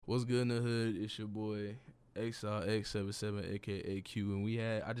What's good in the hood? It's your boy XRX77 aka Q,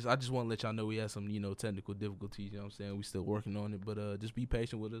 and I just want to let y'all know we had some technical difficulties. You know what I'm saying? We still working on it, but just be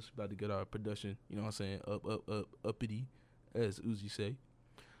patient with us. About to get our production. You know what I'm saying? Uppity, as Uzi say.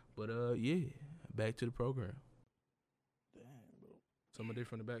 But yeah, back to the program. Damn, bro. Somebody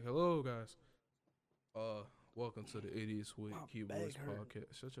from the back. Hello guys. Welcome to the Idiots with My Keyboards back hurt.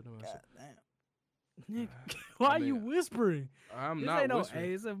 podcast. Shut your nose. God damn. Nick, why I are you mean, whispering? I'm This not ain't no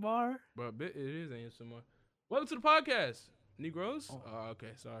whispering. ASMR. But it is ASMR. Welcome to the podcast, Negroes. Oh.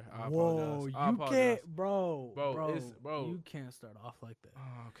 Okay, sorry. I Whoa, apologize. I you apologize. can't, bro. Bro. You can't start off like that. Oh,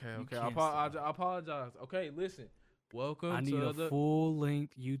 You okay. can't I apologize. Okay, listen. Welcome I need to a the.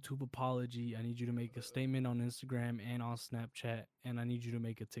 full-length YouTube apology. I need you to make a statement on Instagram and on Snapchat, and I need you to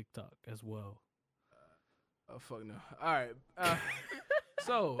make a TikTok as well. Oh fuck no. All right.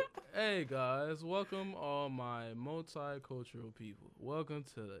 So, hey guys, welcome all my multicultural people. Welcome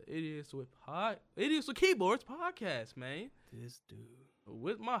to the Idiots with Keyboards podcast, man. This dude,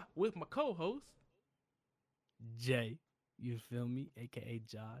 With my co-host. Jay, you feel me? AKA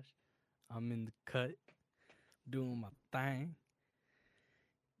Josh. I'm in the cut, doing my thing.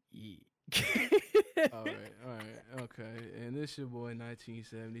 Yeah. All right, okay. And this your boy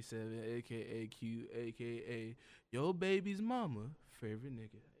 1977, aka Q, aka your baby's mama favorite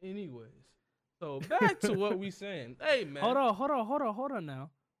nigga. Anyways, so back to what we saying. Hey man, Hold on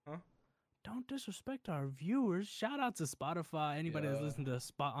now. Huh? Don't disrespect our viewers. Shout out to Spotify. Anybody that's Yeah. listening to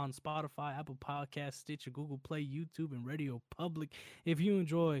on Spotify, Apple Podcasts, Stitcher, Google Play, YouTube, and Radio Public. If you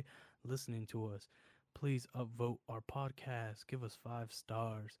enjoy listening to us, please upvote our podcast. Give us 5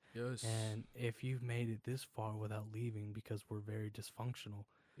 stars. Yes. And if you've made it this far without leaving because we're very dysfunctional,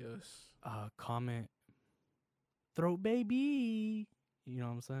 Yes. comment throat baby. You know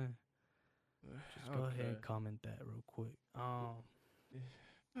what I'm saying? Just go ahead and comment that real quick. Oh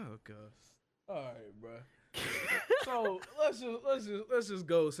gosh. All right, bro. So let's just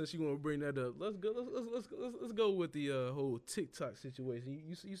go, since you want to bring that up. Let's go with the whole TikTok situation.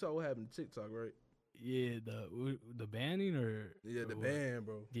 You saw what happened to TikTok, right? Yeah, the banning or Yeah, the what? ban,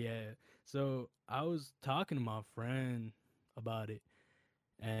 bro. Yeah. So I was talking to my friend about it,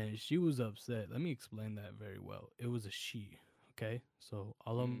 and she was upset. Let me explain that very well. It was a she. Okay, so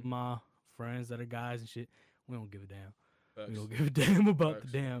all of my friends that are guys and shit, we don't give a damn. Facts. We don't give a damn about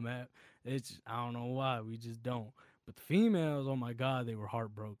Facts. the damn app. It's I don't know why, we just don't. But the females, oh my god, they were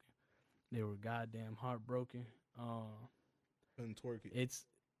heartbroken. They were goddamn heartbroken. Couldn't twerk it. It's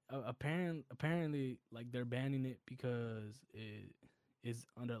apparently like they're banning it because it is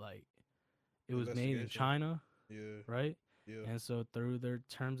under like it was made in Investigation. China, Yeah. right? Yeah. And so through their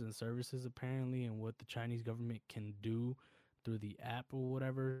terms and services apparently, and what the Chinese government can do through the app or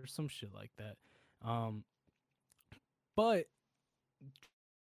whatever, some shit like that. But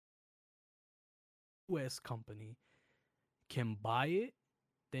US company can buy it,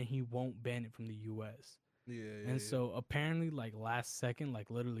 then he won't ban it from the US. Yeah. So apparently, like last second, like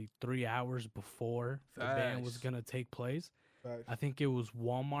literally 3 hours before the ban was Facts. gonna take place, Facts. I think it was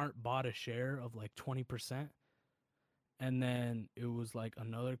Walmart bought a share of like 20%, and then it was like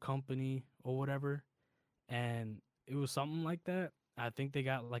another company or whatever, and it was something like that. I think they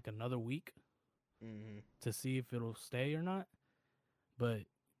got like another week to see if it'll stay or not. But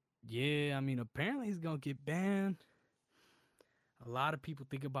yeah, I mean, apparently he's gonna get banned. A lot of people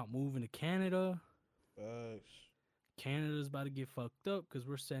think about moving to Canada. Facts. Canada's about to get fucked up because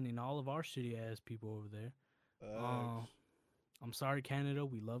we're sending all of our shitty ass people over there. Facts. I'm sorry, Canada,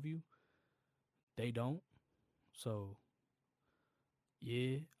 we love you. They don't. So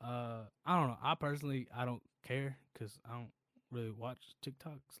yeah, I don't know. I personally, I don't care because I don't really watch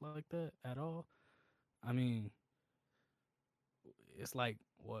TikToks like that at all. I mean, it's like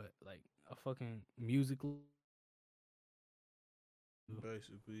what, like a fucking musical.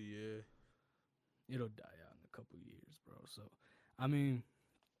 Basically, yeah. It'll die out in a couple years, bro. So, I mean,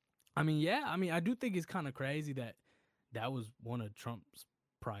 yeah. I mean, I do think it's kind of crazy that that was one of Trump's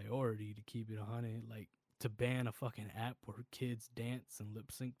priority, to keep it 100, like to ban a fucking app where kids dance and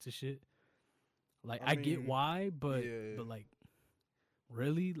lip sync to shit. Like, I get mean, why, but yeah. like,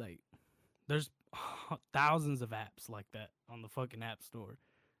 really, like, there's thousands of apps like that on the fucking app store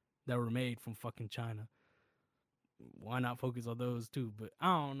that were made from fucking China. Why not focus on those too? But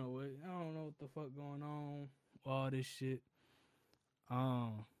I don't know what the fuck going on with all this shit.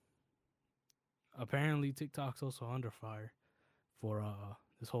 Apparently TikTok's also under fire for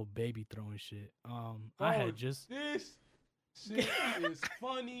this whole baby throwing shit. I had just This shit is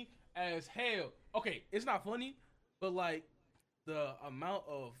funny as hell. Okay, it's not funny, but like the amount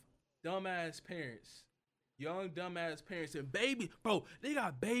of dumbass parents Young dumbass parents and baby, bro. They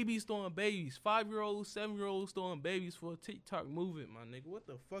got babies throwing babies. 5-year-olds, 7-year-olds throwing babies for a TikTok movement, my nigga. What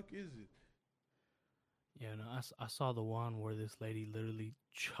the fuck is it? Yeah, no, I saw the one where this lady literally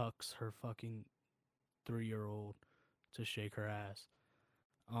chucks her fucking 3-year-old to shake her ass.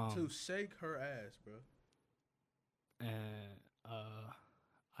 To shake her ass, bro. And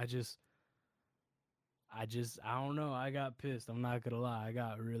I just I don't know. I got pissed. I'm not gonna lie. I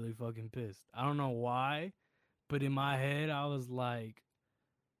got really fucking pissed. I don't know why, but in my head I was like,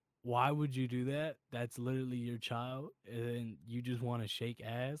 why would you do that? That's literally your child, and you just want to shake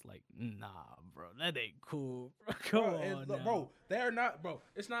ass? Like, nah, bro, that ain't cool. Bro. Come on, now. Bro. They're not, bro.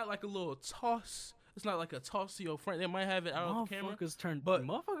 It's not like a little toss. It's not like a toss to your friend. They might have it out of the camera.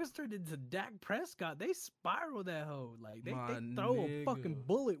 Motherfuckers turned into Dak Prescott. They spiral that hoe. Like they throw a fucking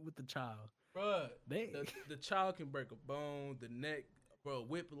bullet with the child. Bruh, the child can break a bone, the neck, bro,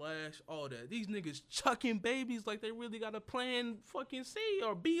 whiplash, all that. These niggas chucking babies like they really got a plan fucking C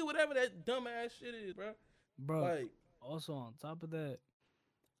or B or whatever that dumbass shit is, bro. Bro, like, also on top of that,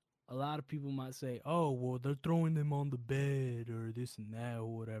 a lot of people might say, oh, well, they're throwing them on the bed or this and that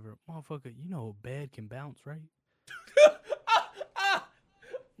or whatever. Motherfucker, you know a bed can bounce, right?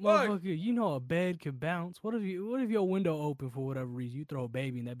 Motherfucker, you know a bed can bounce. What if your window open for whatever reason? You throw a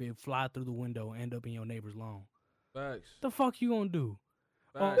baby and that baby fly through the window and end up in your neighbor's lawn. Facts. The fuck you gonna do?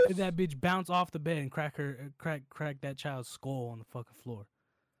 Facts. Or if that bitch bounce off the bed and crack that child's skull on the fucking floor.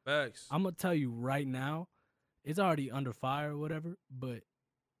 Facts. I'm gonna tell you right now, it's already under fire or whatever, but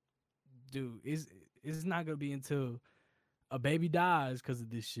dude, it's not gonna be until a baby dies because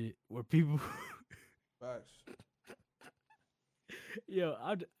of this shit where people Facts. Yo,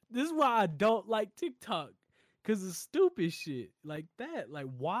 this is why I don't like TikTok, cause of stupid shit like that. Like,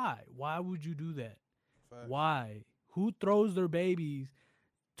 why? Why would you do that? Facts. Why? Who throws their babies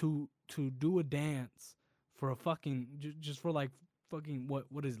to do a dance for a fucking just for like fucking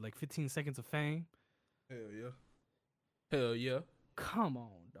what is it, like 15 seconds of fame? Hell yeah. Hell yeah. Come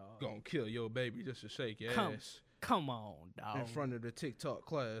on, dog. Gonna kill your baby just to shake your ass. Come on, dog. In front of the TikTok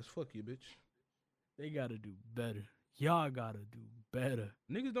class. Fuck you, bitch. They gotta do better. Y'all gotta do better.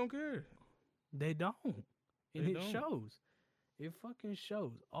 Niggas don't care. They don't. And it shows. It fucking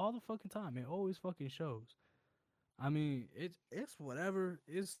shows all the fucking time. It always fucking shows. I mean, it's whatever.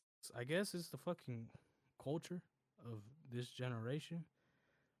 I guess it's the fucking culture of this generation.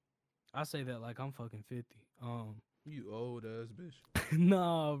 I say that like I'm fucking 50. You old ass bitch.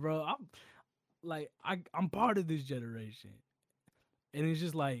 Nah, bro. I'm part of this generation. And it's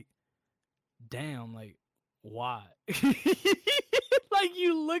just like, damn, like, why? Like,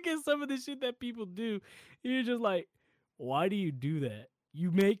 you look at some of the shit that people do, and you're just like, why do you do that?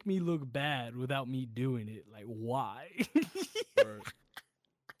 You make me look bad without me doing it. Like, why? Right.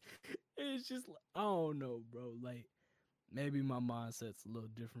 It's just, I don't know, bro. Like, maybe my mindset's a little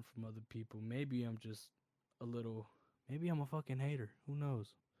different from other people. Maybe I'm just maybe I'm a fucking hater. Who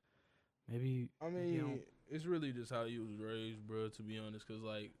knows? Maybe it's really just how you was raised, bro, to be honest. Because,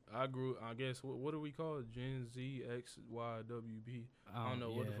 like, I guess, what do we call it? Gen Z, X, Y, W, B. I don't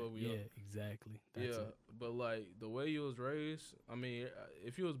know what the fuck we are. Yeah, exactly. That's it. But, like, the way you was raised, I mean,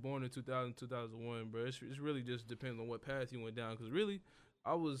 if you was born in 2000, 2001, bro, it's really just depends on what path you went down. Because, really,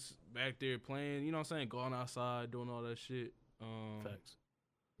 I was back there playing, you know what I'm saying, going outside, doing all that shit. Facts.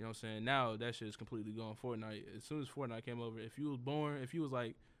 You know what I'm saying? Now, that shit is completely gone. Fortnite, as soon as Fortnite came over, if you was,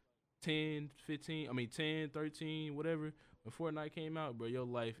 like, 10, 13, whatever, when Fortnite came out, bro, your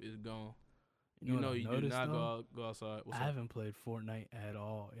life is gone. You know you do not go outside. I haven't played Fortnite at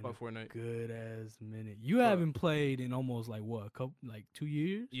all in Fortnite? good ass minute. You haven't played in almost like what, 2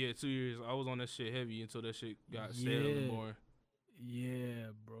 years? Yeah, 2 years. I was on that shit heavy until that shit got stale and boring. Yeah,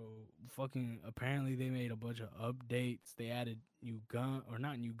 bro. Fucking apparently they made a bunch of updates. They added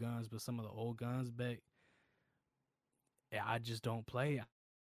not new guns, but some of the old guns back. Yeah, I just don't play.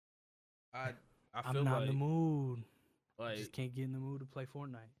 I'm not in the mood. Like, I just can't get in the mood to play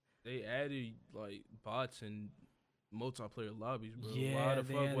Fortnite. They added like bots and multiplayer lobbies, bro. Yeah, why the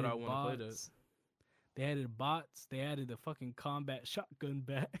fuck would I want to play that? They added bots. They added the fucking combat shotgun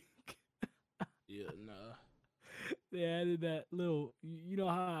back. Yeah, nah. They added that little. You know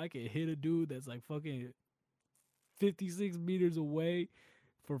how I can hit a dude that's like fucking 56 meters away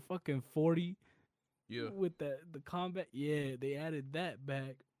for fucking 40. Yeah. With the combat, yeah, they added that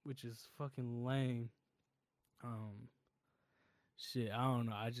back, which is fucking lame. Shit, I don't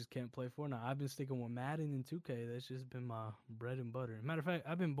know. I just can't play Fortnite. I've been sticking with Madden and 2K. That's just been my bread and butter. Matter of fact,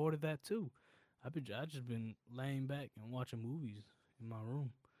 I've been bored of that too. I just been laying back and watching movies in my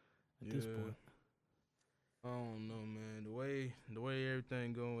room at this point. I don't know, man. The way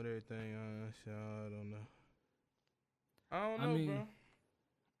everything going with everything, I don't know. I don't I know, mean, bro.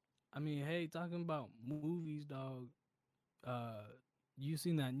 hey, talking about movies, dog. Uh, you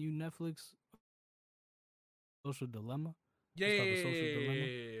seen that new Netflix Social Dilemma? Yeah, It's yeah, called the yeah, Social yeah, Dilemma.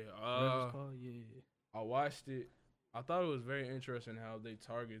 yeah, yeah. Whatever it's called. Yeah. I watched it. I thought it was very interesting how they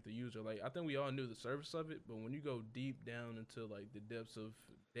target the user. Like, I think we all knew the service of it, but when you go deep down into like the depths of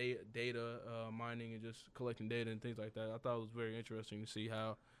data mining and just collecting data and things like that, I thought it was very interesting to see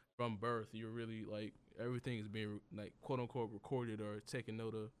how from birth you're really like everything is being like quote unquote recorded or taken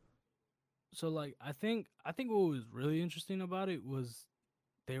note of. So like, I think what was really interesting about it was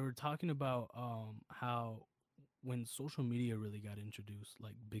they were talking about how when social media really got introduced,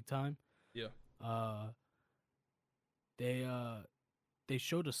 like big time, Yeah, uh, they uh they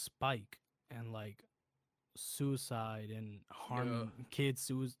showed a spike and like suicide and yeah. harming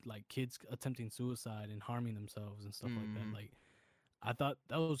kids, like kids attempting suicide and harming themselves and stuff like that. Mm-hmm. Like I thought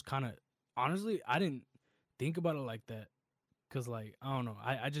that was kind of, honestly, I didn't think about it like that because like I don't know,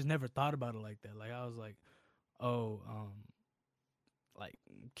 I just never thought about it like that. Like I was like, oh, like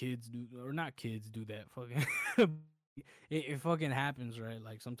kids do or not kids do that fucking. It fucking happens, right?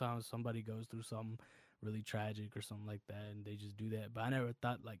 Like sometimes somebody goes through something really tragic or something like that and they just do that, but I never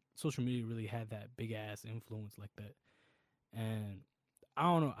thought like social media really had that big ass influence like that. And I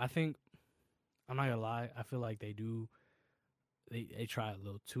don't know, I think, I'm not gonna lie, I feel like they do, they try a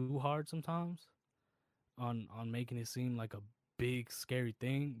little too hard sometimes on making it seem like a big scary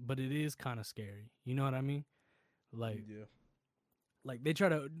thing, but it is kind of scary, you know what I mean? like Yeah. like they try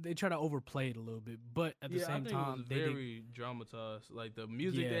to overplay it a little bit, but at the Yeah, I same think it was time they did. very dramatized. Like the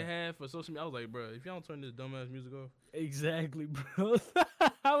music they Yeah, had for social media, I was like, bro, if y'all don't turn this dumbass music off, exactly, bro.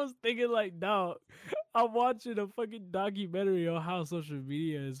 I was thinking like, dog, I'm watching a fucking documentary on how social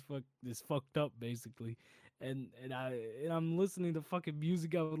media is fucked up basically. And I'm listening to fucking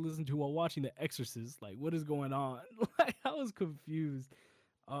music I would listen to while watching The Exorcist. Like, what is going on? Like, I was confused.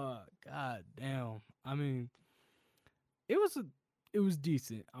 God damn. I mean, it was a, it was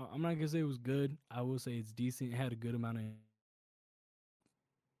decent. I'm not gonna say it was good. I will say it's decent. It had a good amount of,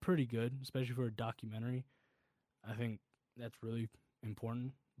 pretty good, especially for a documentary. I think that's really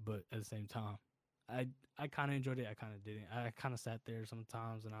important. But at the same time, I I kind of enjoyed it. I kind of didn't. I kind of sat there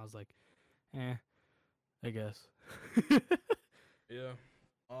sometimes and I was like, eh, I guess. yeah.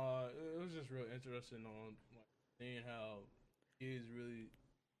 It was just real interesting on like seeing how kids really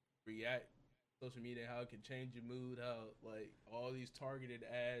react to social media, how it can change your mood, how like all these targeted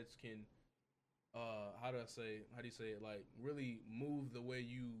ads can how do you say it, like really move the way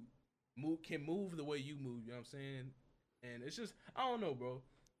you move the way you move, you know what I'm saying? And it's just I don't know, bro.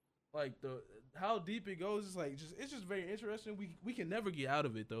 Like the how deep it goes is like just it's just very interesting. We can never get out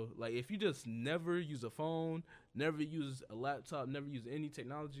of it though. Like if you just never use a phone, never use a laptop, never use any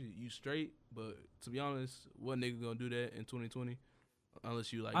technology, you straight. But to be honest, what nigga gonna do that in 2020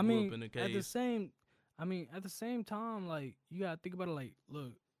 unless you I like grew up mean, in a at the cave? same, at the same time, like you gotta think about it. Like,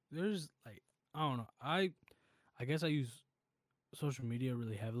 look, there's like, I don't know. I guess I use social media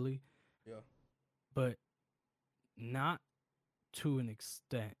really heavily, Yeah. but not to an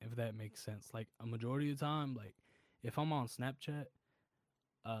extent, if that makes sense. Like a majority of the time, like if I'm on Snapchat,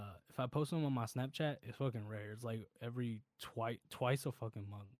 if I post them on my Snapchat, it's fucking rare. It's like every twice a fucking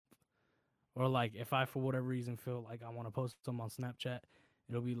month. Or like if I for whatever reason feel like I want to post them on Snapchat,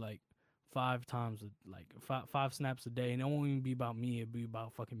 it'll be like five times, like five snaps a day, and it won't even be about me. It'll be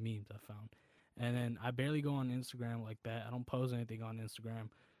about fucking memes I found. And then I barely go on Instagram like that. I don't post anything on Instagram.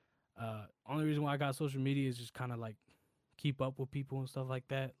 Only reason why I got social media is just kind of like keep up with people and stuff like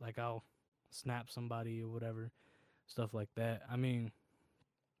that. Like I'll snap somebody or whatever, stuff like that. I mean,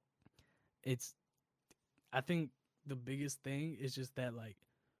 it's, I think the biggest thing is just that like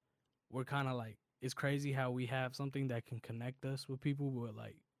we're kind of like, it's crazy how we have something that can connect us with people, but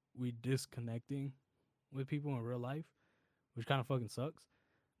like we disconnecting with people in real life, which kind of fucking sucks.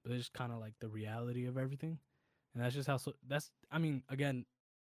 But it's kind of like the reality of everything, and that's just how. So that's, I mean, again,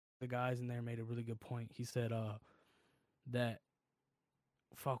 the guys in there made a really good point. He said, that,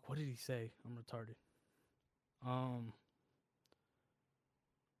 fuck, what did he say? I'm retarded. Um,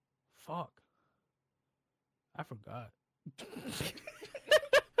 fuck, I forgot.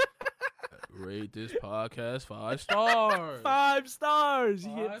 Rate this podcast 5 stars. 5 stars.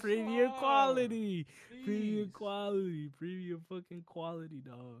 You get Five premium stars. quality. Premium Please. quality. Premium fucking quality,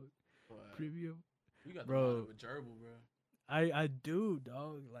 dog. But Premium, you got the mind bro. of a gerbil, bro. I do,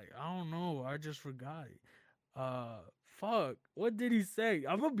 dog. Like I don't know. I just forgot it. Fuck. What did he say?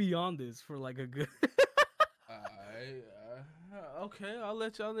 I'm gonna be on this for like a good. Okay, I'll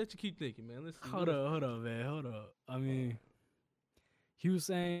let you keep thinking, man. Let's see. Hold up, man. Hold up. I Uh, mean, he was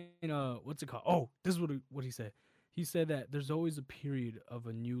saying, what's it called? Oh, this is what he said. he said that there's always a period of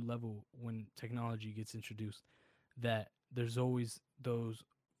a new level when technology gets introduced. That there's always those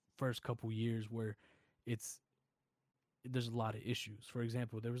first couple years where it's there's a lot of issues. For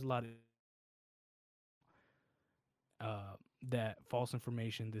example, there was a lot of that false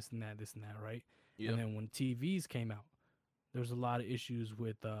information, this and that, right? Yeah. And then when TVs came out, there was a lot of issues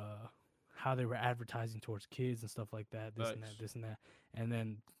with how they were advertising towards kids and stuff like that, this and that, Facts. this and that. And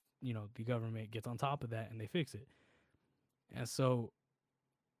then, the government gets on top of that and they fix it. And so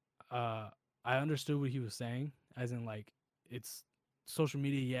uh, I understood what he was saying, as in, like, it's social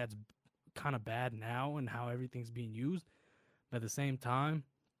media, yeah, it's kind of bad now and how everything's being used. But at the same time,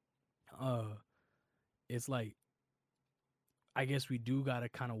 uh, it's like, I guess we do gotta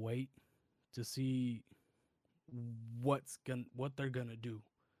kind of wait to see what they're gonna do.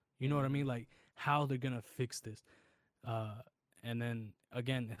 You know what I mean? Like how they're gonna fix this. Uh, and then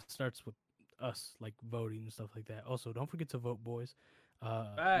again, it starts with us, like voting and stuff like that. Also, don't forget to vote, boys.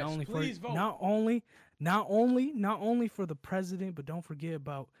 Not Facts. only Please for vote. not only for the president, but don't forget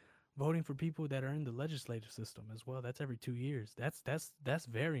about voting for people that are in the legislative system as well. That's every 2 years. That's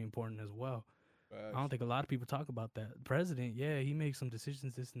very important as well. I don't think a lot of people talk about that. The president, yeah, he makes some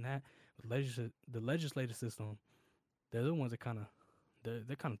decisions, this and that. But the legislative system, they're the ones that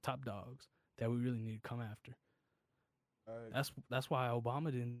they're kind of top dogs that we really need to come after. That's why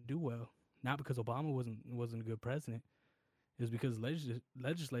Obama didn't do well. Not because Obama wasn't a good president. It was because the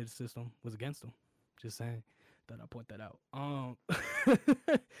legislative system was against him. Just saying. Thought I'd point that out.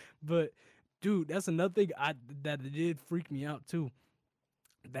 But dude, that's another thing that did freak me out too.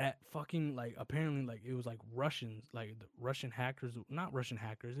 That fucking, like, apparently, like, it was like Russians, like the Russian hackers, not Russian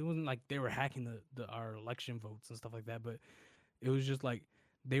hackers. It wasn't like they were hacking our election votes and stuff like that, but it was just like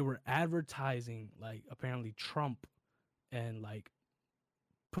they were advertising, like, apparently Trump, and like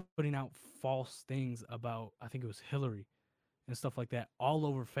putting out false things about, I think it was Hillary and stuff like that, all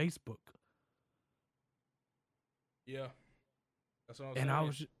over Facebook. Yeah. That's what I'm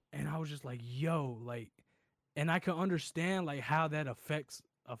And saying. I was just like, yo, like, and I can understand, like, how that affects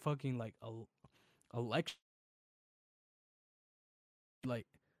a fucking, like, election. Like,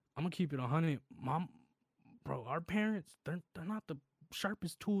 I'm gonna keep it 100, mom, bro. Our parents, they're not the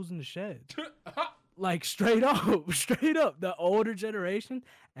sharpest tools in the shed. Like, straight up, straight up. The older generation,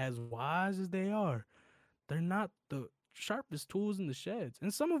 as wise as they are, they're not the sharpest tools in the sheds.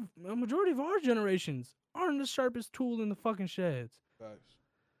 And a majority of our generations aren't the sharpest tool in the fucking sheds. Facts.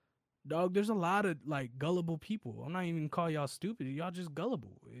 Dog, there's a lot of, like, gullible people. I'm not even gonna call y'all stupid. Y'all just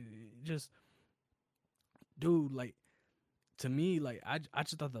gullible. Just, dude, like, to me, like, I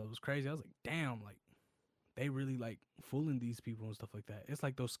just thought that was crazy. I was like, damn, like, they really, like, fooling these people and stuff like that. It's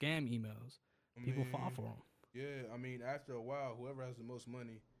like those scam emails. People fall for them. Yeah, I mean, after a while, whoever has the most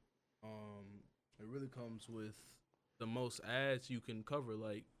money, it really comes with the most ads you can cover.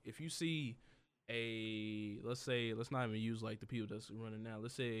 Like, if you see let's not even use, like, the people that's running now.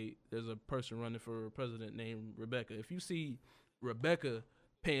 Let's say there's a person running for president named Rebecca. If you see Rebecca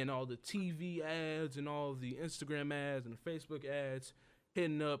paying all the TV ads and all the Instagram ads and the Facebook ads,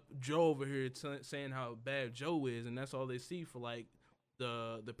 hitting up Joe over here saying how bad Joe is, and that's all they see for, like,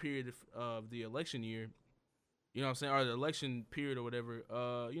 the period of the election year, you know what I'm saying, or the election period or whatever,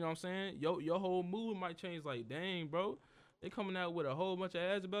 you know what I'm saying, your whole mood might change. Like, dang, bro, they coming out with a whole bunch of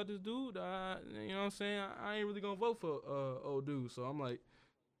ads about this dude. You know what I'm saying, I ain't really gonna vote for old dude. So I'm like,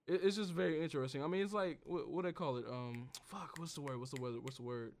 it's just very interesting. I mean, it's like, what they call it, what's the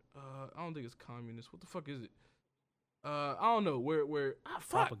word, I don't think it's communist. What the fuck is it? I don't know where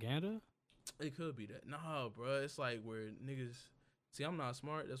Propaganda? it could be that. Nah, bro, it's like where niggas. See, I'm not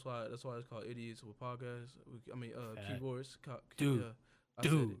smart. That's why it's called idiots with podcasts. Keyboards. Dude.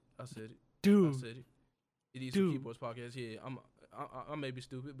 I said it. Dude. I said it. Idiots Dude. with keyboards podcast. Yeah, I may be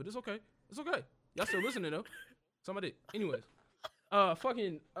stupid, but it's okay. It's okay. Y'all still listening though. Somebody. Anyways, God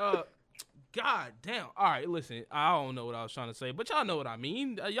damn. All right, listen. I don't know what I was trying to say, but y'all know what I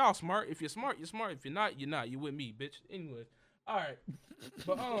mean. Y'all smart. If you're smart, you're smart. If you're not, you're not. You with me, bitch. Anyways. All right.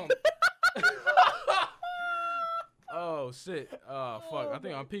 But oh shit. Fuck. I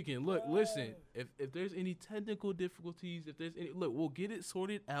think I'm peeking. Look, listen. If there's any technical difficulties, look, we'll get it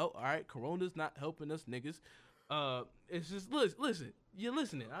sorted out. All right. Corona's not helping us, niggas. It's just listen. You're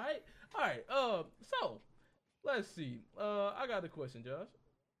listening. All right. All right. So let's see. I got a question, Josh.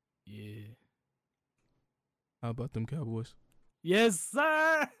 Yeah. How about them Cowboys? Yes,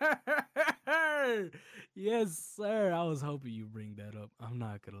 sir. Yes, sir. I was hoping you bring that up. I'm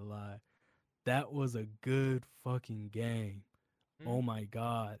not gonna lie. That was a good fucking game. Oh my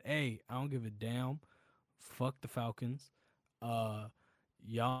god. Hey, I don't give a damn. Fuck the Falcons. Y'all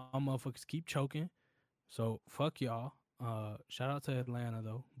motherfuckers keep choking. So fuck y'all. Shout out to Atlanta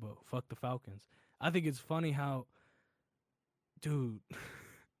though, but fuck the Falcons. I think it's funny how, dude,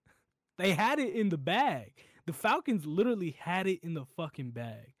 they had it in the bag. The Falcons literally had it in the fucking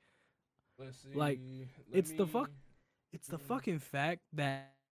bag. Let's see. Like, Let it's the fuck. me. It's the Mm. fucking fact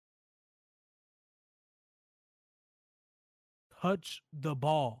that touch the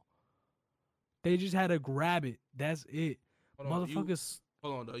ball. They just had to grab it. That's it. Hold on. Motherfuckers.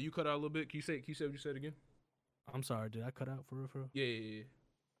 Hold on, though. You cut out a little bit. Can you say what you said again? I'm sorry. Did I cut out for real? For real? Yeah.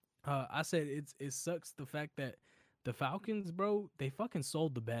 I said it sucks the fact that the Falcons, bro, they fucking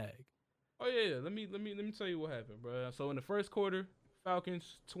sold the bag. Oh yeah. Let me tell you what happened, bro. So in the first quarter,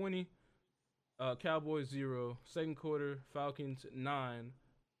 Falcons 20, Cowboys 0. Second quarter, Falcons 9,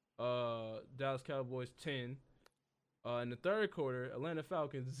 Dallas Cowboys 10. In the third quarter, Atlanta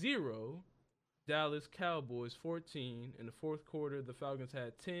Falcons 0, Dallas Cowboys 14. In the fourth quarter, the Falcons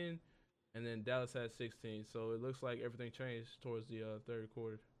had 10, and then Dallas had 16. So it looks like everything changed towards the third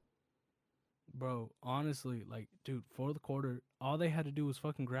quarter. Bro, honestly, like, dude, fourth quarter, all they had to do was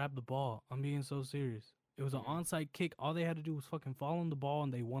fucking grab the ball. I'm being so serious. It was an Mhm. onside kick. All they had to do was fucking fall on the ball,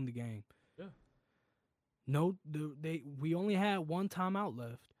 and they won the game. Yeah. No, we only had one timeout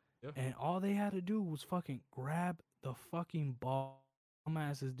left, Yeah. and all they had to do was fucking grab the fucking ball.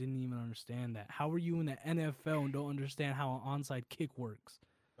 Dumbasses didn't even understand that. How are you in the NFL and don't understand how an onside kick works?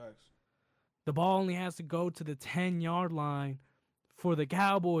 Facts. The ball only has to go to the 10-yard line for the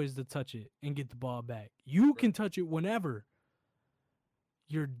Cowboys to touch it and get the ball back. You can touch it whenever.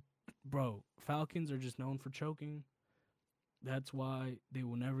 Bro, Falcons are just known for choking. That's why they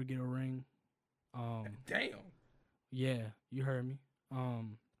will never get a ring. Damn. Yeah, you heard me.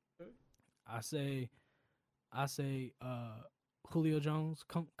 Okay. I say, Julio Jones,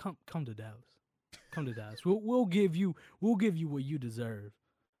 come to Dallas. Come to Dallas. We'll give you what you deserve.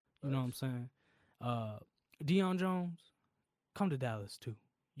 You know what I'm saying? Deion Jones, come to Dallas too.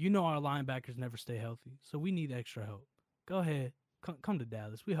 You know our linebackers never stay healthy, so we need extra help. Go ahead, come to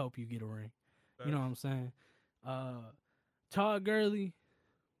Dallas. We help you get a ring. You know what I'm saying? Todd Gurley,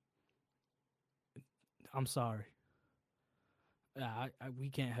 I'm sorry. We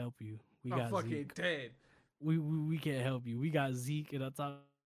can't help you. We I'm got fucking Zeke. dead. We can't help you. We got Zeke and I thought,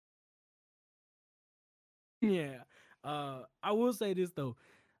 yeah. I will say this though.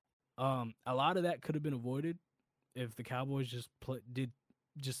 A lot of that could have been avoided if the Cowboys just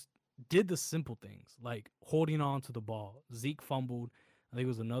did the simple things like holding on to the ball. Zeke fumbled. I think it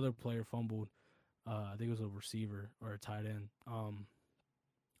was another player fumbled. I think it was a receiver or a tight end.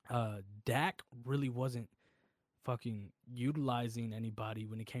 Dak really wasn't fucking utilizing anybody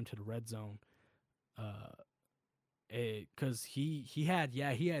when it came to the red zone. Because he had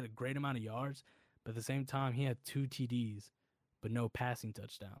a great amount of yards, but at the same time he had 2 TDs, but no passing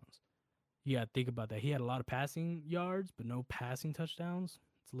touchdowns. You gotta think about that. He had a lot of passing yards, but no passing touchdowns.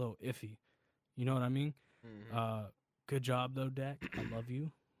 It's a little iffy. You know what I mean? Mhm. Good job though, Dak. I love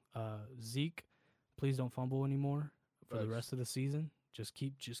you. Zeke, please don't fumble anymore for the Facts. rest of the season. Just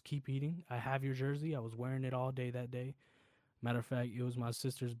keep eating. I have your jersey. I was wearing it all day that day. Matter of fact, it was my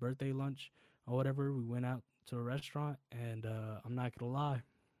sister's birthday lunch or whatever. We went out to a restaurant, and I'm not gonna lie,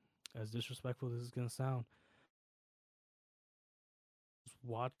 as disrespectful as this is gonna sound,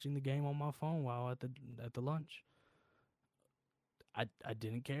 watching the game on my phone while at the lunch. I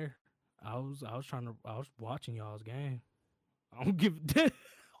didn't care. I was watching y'all's game. I don't give a damn.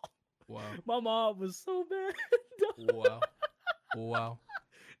 Wow. My mom was so bad. Wow.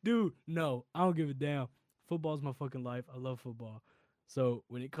 Dude, no, I don't give a damn. Football's my fucking life. I love football. So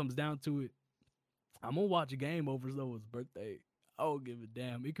when it comes down to it, I'm gonna watch a game over someone's birthday. I don't give a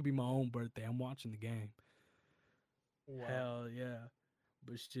damn. It could be my own birthday. I'm watching the game. Wow. Hell yeah.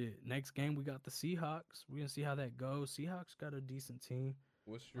 But shit, next game we got the Seahawks. We're gonna see how that goes. Seahawks got a decent team.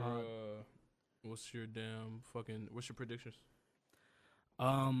 What's your what's your predictions?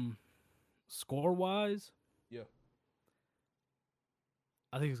 Score wise, Yeah.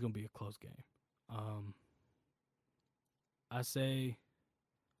 I think it's gonna be a close game. I say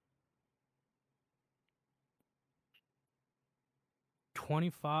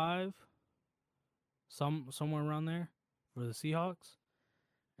 25, somewhere around there for the Seahawks.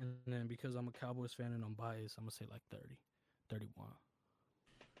 And then because I'm a Cowboys fan and I'm biased, I'm gonna say like 30, 31.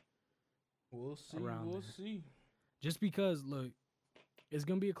 We'll see. Around We'll there. see. Just because, look, it's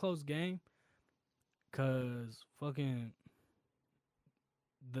gonna be a close game. Cause fucking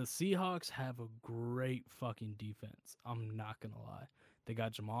the Seahawks have a great fucking defense. I'm not gonna lie. They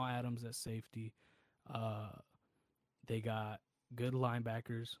got Jamal Adams at safety. They got good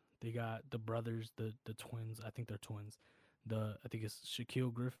linebackers. They got the brothers, the twins. I think they're twins. I think it's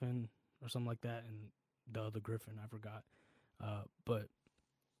Shaquille Griffin or something like that, and the other Griffin, I forgot. But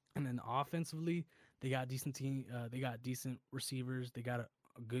and then offensively, they got decent team. They got decent receivers. They got a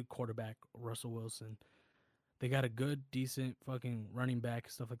good quarterback, Russell Wilson. They got a good, decent fucking running back,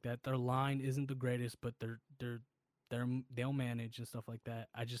 stuff like that. Their line isn't the greatest, but they'll manage and stuff like that.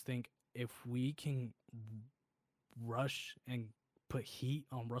 I just think if we can rush and put heat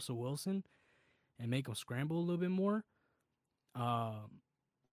on Russell Wilson and make him scramble a little bit more,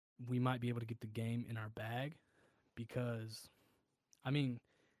 we might be able to get the game in our bag. Because, I mean,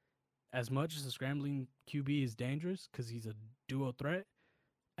 as much as a scrambling QB is dangerous because he's a dual threat,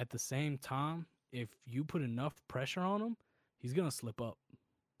 at the same time, if you put enough pressure on him, he's gonna slip up.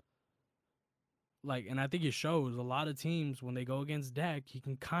 Like, and I think it shows a lot of teams when they go against Dak, he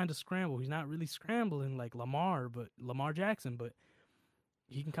can kind of scramble. He's not really scrambling like Lamar Jackson, but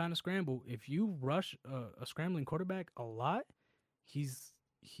he can kind of scramble. If you rush a scrambling quarterback a lot, he's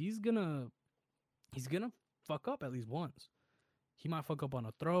gonna fuck up at least once. He might fuck up on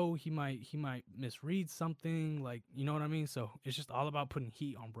a throw. He might misread something. Like, you know what I mean? So it's just all about putting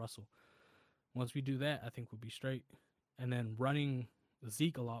heat on Russell. Once we do that, I think we'll be straight. And then running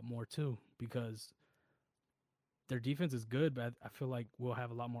Zeke a lot more too, because their defense is good, but I feel like we'll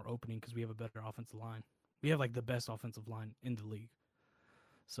have a lot more opening because we have a better offensive line. We have like the best offensive line in the league.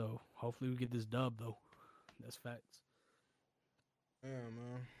 So hopefully we get this dub though. That's facts. Yeah,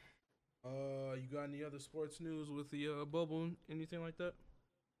 man. You got any other sports news with the bubble? Anything like that?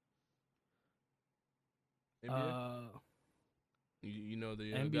 NBA? You know the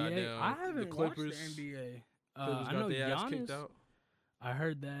NBA. goddamn I haven't the Clippers. watched the NBA. Clippers I got know their ass Giannis. kicked out. I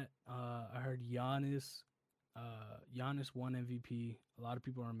heard that. I heard Giannis. Giannis won MVP. A lot of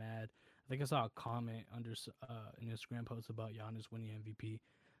people are mad. I think I saw a comment under an Instagram post about Giannis winning MVP.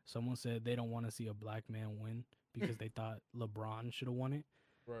 Someone said they don't want to see a black man win because they thought LeBron should have won it.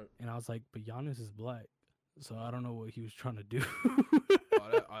 Right. And I was like, but Giannis is black, so I don't know what he was trying to do.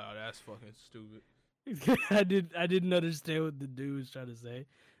 That's fucking stupid. I didn't understand what the dude was trying to say,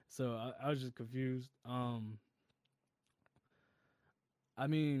 so I was just confused. I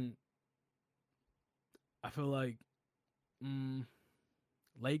mean, I feel like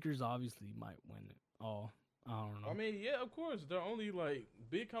Lakers obviously might win it all. I don't know. I mean, yeah, of course. Their only like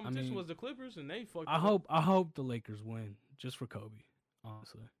big competition was the Clippers, and they fucked. I hope the Lakers win just for Kobe,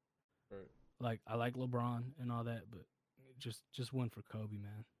 honestly. Right. Like, I like LeBron and all that, but just win for Kobe,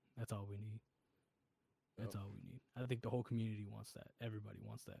 man. That's all we need. That's all we need. I think the whole community wants that. Everybody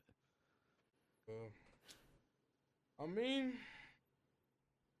wants that. I mean,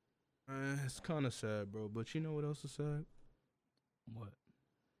 it's kind of sad, bro. But you know what else is sad? What?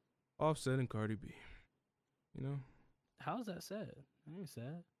 Offset and Cardi B. You know? How's that sad? That ain't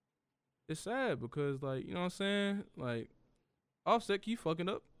sad. It's sad because, like, you know what I'm saying? Like, Offset keep fucking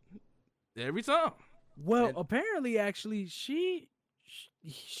up every time. Well, And apparently, actually, she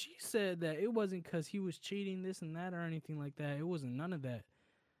said that it wasn't because he was cheating this and that or anything like that. It wasn't none of that.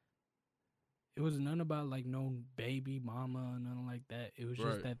 It was none about like no baby mama or nothing like that. It was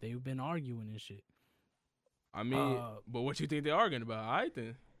just that they've been arguing and shit. I mean, but what you think they're arguing about? I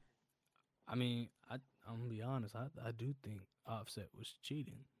think. I mean, I'm gonna be honest. I do think Offset was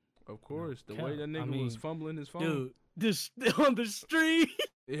cheating. Of course, No the way cap. that nigga was fumbling his phone. Dude, this on the street.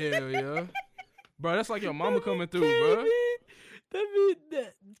 Hell yeah, bro. That's like your mama coming through, bro.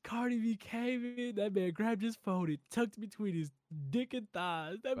 That Cardi B came in. That man grabbed his phone and tucked between his dick and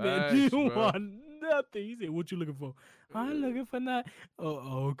thighs. That man didn't want nothing. He said, "What you looking for?" I'm looking for that.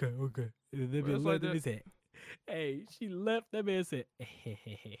 Oh, okay. And that man looked at me and said, "Hey," she left. That man said,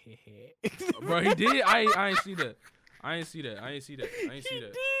 "Bro, he did. I ain't see that. I ain't see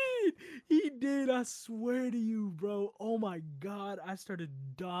that. He did. I swear to you, bro. Oh my God, I started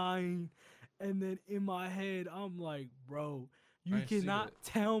dying, and then in my head, I'm like, bro. You cannot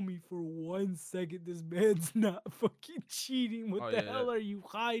tell me for 1 second this man's not fucking cheating. What the hell are you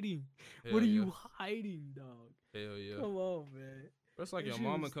hiding? What are you hiding, dog? Hell yeah. Come on, man. That's like your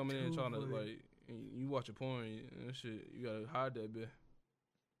mama coming in and trying to, like, you watch a porn and shit. You gotta hide that bit.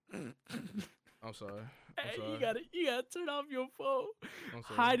 I'm sorry. You gotta turn off your phone. I'm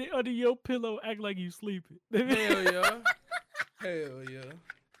sorry. Hide it under your pillow. Act like you sleeping. Hell yeah. Hell yeah.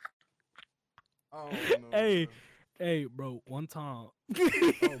 I don't know. Hey, bro, one time. Oh,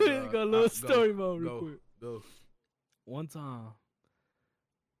 got a little story mode real quick. Go. One time,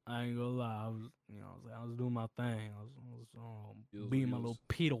 I ain't gonna lie, I was doing my thing. I was being my little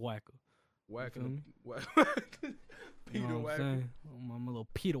Peter whacker. Whacking Peter whacker. My little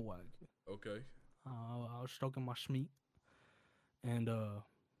Peter whacker. Okay. I was stroking my schmeat, and I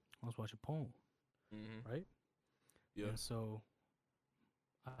was watching porn, right? Yeah. And so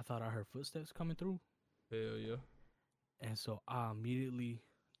I thought I heard footsteps coming through. Hell yeah. And so I immediately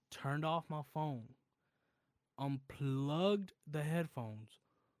turned off my phone, unplugged the headphones,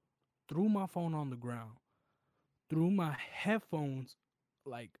 threw my phone on the ground, threw my headphones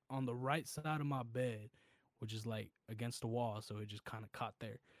like on the right side of my bed, which is like against the wall, so it just kind of caught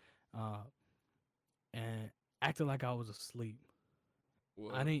there, uh, and acted like I was asleep. I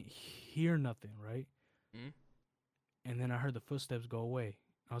What? didn't hear nothing, right? Hmm? And then I heard the footsteps go away.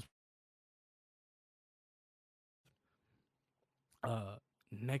 I was uh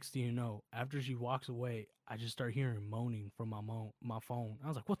next thing you know, after she walks away, I just start hearing moaning from my phone. I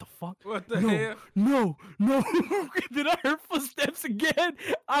was like, "What the fuck? What the No, hell? no, no!" Then I heard footsteps again.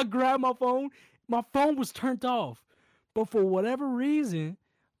 I grabbed my phone. My phone was turned off, but for whatever reason,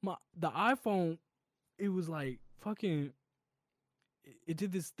 the iPhone, it was like fucking. It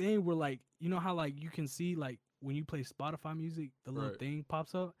did this thing where like you know how like you can see like when you play Spotify music, the little Right. thing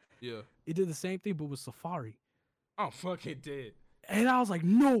pops up. Yeah. It did the same thing, but with Safari. I'm fucking dead. And I was like,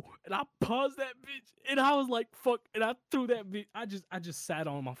 no. And I paused that bitch. And I was like, fuck. And I threw that bitch. I just sat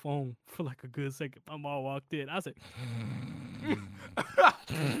on my phone for like a good second. My mom walked in. I said,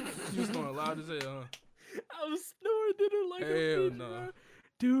 You snoring loud as hell, I was snoring at her like huh? a Hell bitch, no. bro.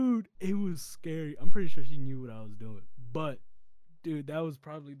 Dude, it was scary. I'm pretty sure she knew what I was doing. But, dude, that was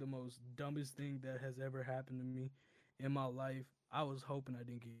probably the most dumbest thing that has ever happened to me in my life. I was hoping I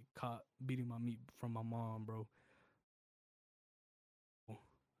didn't get caught beating my meat from my mom, bro.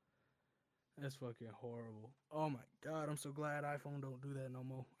 That's fucking horrible. Oh my god, I'm so glad iPhone don't do that no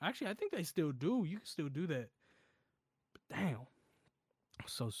more. Actually, I think they still do. You can still do that. But damn,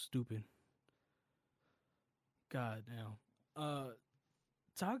 so stupid. God damn.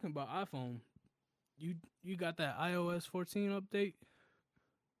 Talking about iPhone, you got that iOS 14 update?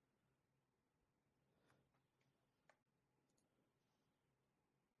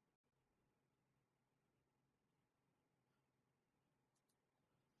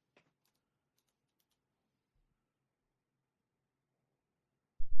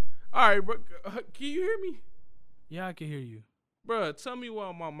 All right, bro. Can you hear me? Yeah, I can hear you. Bruh, tell me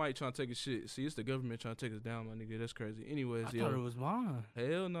why my mic trying to take a shit. See, it's the government trying to take us down, my nigga. That's crazy. Anyways, I yo. thought it was mine,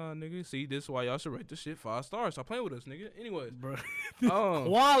 Hell nah, nigga. See, this is why y'all should rate this shit 5 stars. Stop playing with us, nigga. Anyways. bro. Um,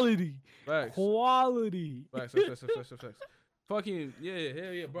 Quality, Facts. quality. Facts. Fucking, yeah,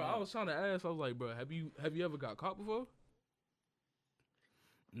 hell yeah. Bro, I was trying to ask. I was like, bro, have you ever got caught before?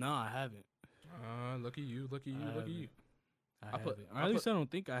 No, I haven't. Lucky you. Lucky you. I haven't. Or at least I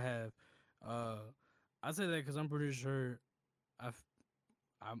don't think I have. I say that because I'm pretty sure I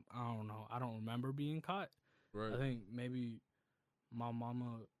don't know. I don't remember being caught. Right. I think maybe my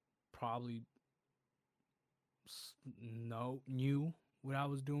mama probably knew what I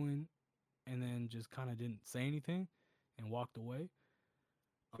was doing, and then just kind of didn't say anything and walked away.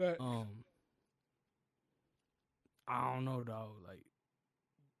 Facts. I don't know though. Like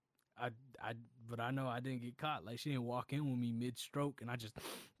but I know I didn't get caught. Like she didn't walk in with me mid stroke, and I just.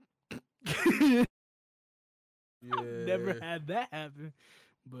 Yeah. I've never had that happen,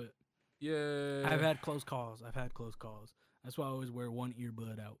 but Yeah. I've had close calls. That's why I always wear one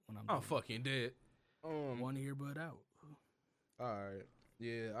earbud out when I'm. I'm fucking dead. One earbud out. All right.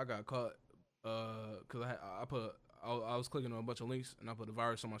 Yeah, I got caught. Cause I was clicking on a bunch of links and I put a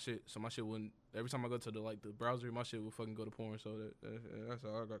virus on my shit, so my shit wouldn't. Every time I go to the browser, my shit would fucking go to porn. So that's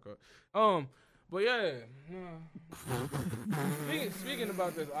how I got caught. But yeah. Speaking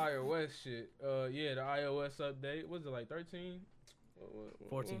about this iOS shit. Yeah, the iOS update. Was it like 13?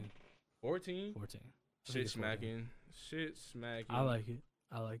 14. 14? 14. Shit smacking. I like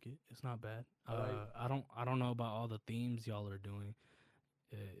it. It's not bad. I don't know about all the themes y'all are doing.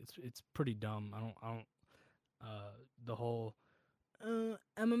 It's pretty dumb. I don't the whole I'm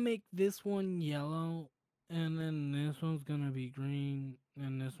gonna make this one yellow and then this one's gonna be green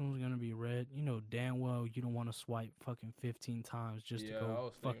and this one's gonna be red. You know damn well you don't want to swipe fucking 15 times just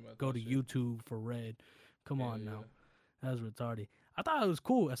to go to YouTube for red. Come on now. That's retarded. I thought it was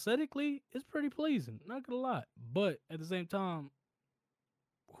cool. Aesthetically, it's pretty pleasing. Not gonna lie. But at the same time,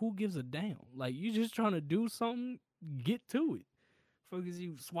 who gives a damn? Like you just trying to do something, get to it. Focus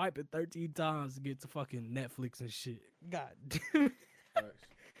you swipe it 13 times to get to fucking Netflix and shit. God damn.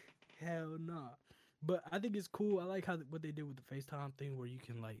 Hell nah. But I think it's cool. I like what they did with the FaceTime thing where you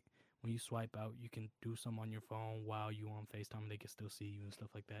can like when you swipe out, you can do some on your phone while you on FaceTime. They can still see you and stuff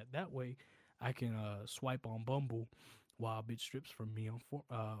like that. That way, I can swipe on Bumble while a bitch strips from me on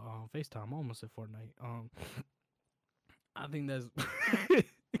FaceTime. I almost said Fortnite. I think that's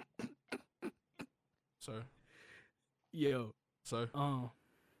Sir. yo. Sir.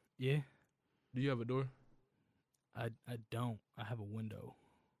 Yeah. Do you have a door? I don't. I have a window.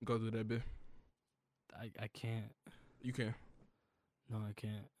 Go through that bit. I can't. You can. No, I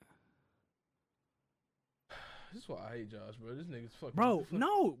can't. This is why I hate Josh, bro. This nigga's fucking. Bro,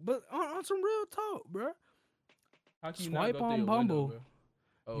 no, but on some real talk, bro. How can you not Swipe go on through your Bumble. window,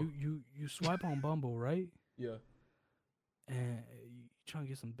 bro? Oh, You swipe on Bumble, right? yeah. And you trying to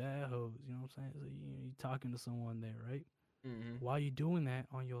get some bad hoes, you know what I'm saying? So you talking to someone there, right? Mm-hmm. While you doing that,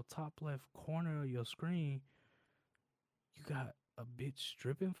 on your top left corner of your screen, you got a bitch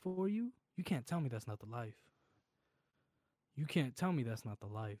stripping for you. You can't tell me that's not the life. You can't tell me that's not the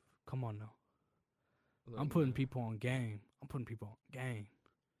life. Come on now. I'm putting people on game. I'm putting people on game.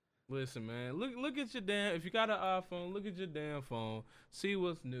 Listen, man. Look at your damn. If you got an iPhone, look at your damn phone. See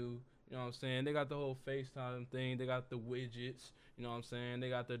what's new. You know what I'm saying? They got the whole FaceTime thing. They got the widgets. You know what I'm saying? They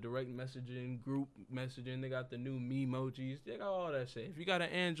got the direct messaging, group messaging. They got the new memojis. They got all that shit. If you got an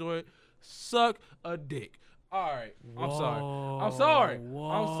Android, suck a dick. All right. I'm sorry. I'm sorry.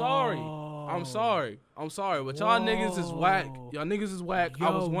 I'm sorry. I'm sorry. I'm sorry. But y'all niggas is whack. Y'all niggas is whack. I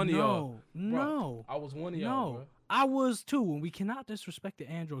was one of y'all. No. I was one of y'all, bro. I was too. And we cannot disrespect the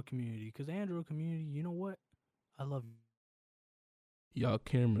Android community. Because Android community, you know what? I love you. Y'all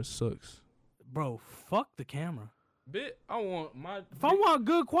camera sucks. Bro, fuck the camera. Bit, I want my. If I want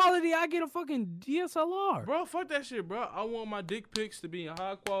good quality, I get a fucking DSLR. Bro, fuck that shit, bro. I want my dick pics to be in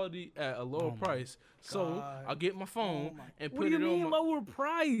high quality at a lower price. So I'll get my phone and What put do you it on mean my. lower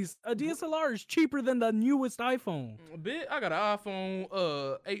price? A DSLR is cheaper than the newest iPhone. Bit, I got an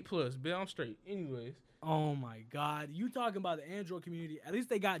iPhone 8 Plus. Bit, I'm straight. Anyways. Oh my God, you talking about the Android community? At least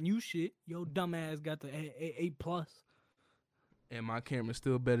they got new shit. Yo, dumbass got the 8 Plus. And my camera's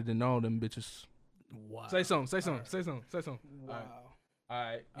still better than all them bitches. Wow. Say something. Say something. Say something. Say something. Wow. All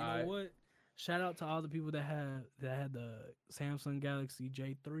right. You know what? Shout out to all the people that had the Samsung Galaxy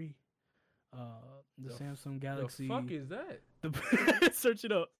J3. The Samsung Galaxy. The fuck is that? Search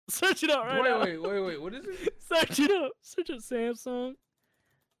it up. Search it up right now. Wait. What is it? Search it up. Search up Samsung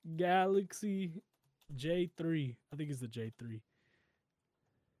Galaxy J3. I think it's the J3.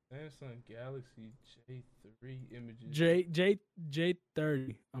 Samsung Galaxy J3 images.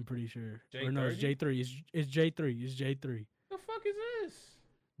 J30. I'm pretty sure. J30? Or no, it's J3. It's J3. It's J3. The fuck is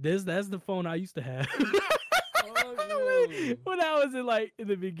this? That's the phone I used to have. Oh, no. When I was in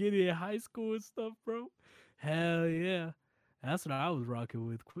the beginning of high school and stuff, bro. Hell yeah. That's what I was rocking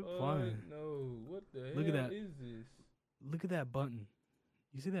with. Quit playing. No. What the hell Look at that. is this? Look at that button.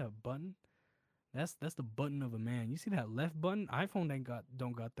 You see that button? That's the button of a man. You see that left button? iPhone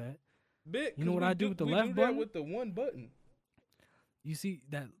don't got that. Bit, you know what I do with the left button? With the one button. You see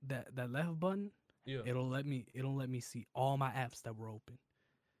that left button? Yeah. It'll let me see all my apps that were open.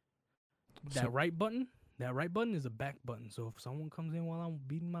 That right button is a back button. So if someone comes in while I'm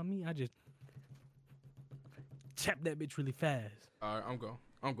beating my meat, I just tap that bitch really fast. All right, I'm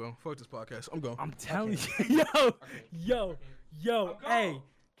going. Fuck this podcast. I'm going. I'm telling you, yo, hey,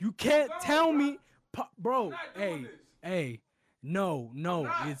 you can't tell me, bro. Hey, no,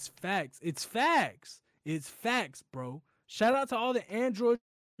 it's facts. It's facts, bro. Shout out to all the Androiders.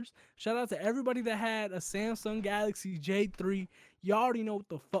 Shout out to everybody that had a Samsung Galaxy J3. You already know what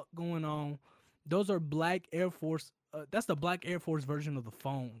the fuck going on. Those are black Air Force. That's the black Air Force version of the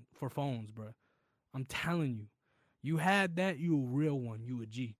phone for phones, bro. I'm telling you. You had that, you a real one. You a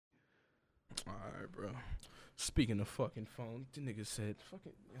G. All right, bro. Speaking of fucking phones, the nigga said,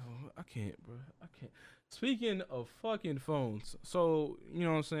 fucking, I can't, bro. I can't. Speaking of fucking phones, so, you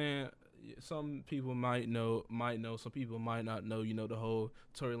know what I'm saying? Some people might know, some people might not know, the whole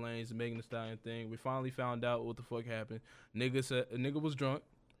Tory Lanez and Megan Thee Stallion thing. We finally found out what the fuck happened. Nigga was drunk.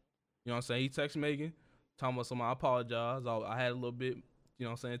 You know what I'm saying? He texted Megan, talking about something. I apologize. I had a little bit, you know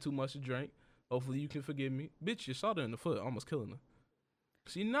what I'm saying, too much to drink. Hopefully you can forgive me. Bitch, you shot her in the foot, almost killing her.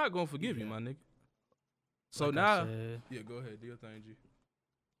 She not gonna forgive you, my nigga. So like now, go ahead, do your thing, G.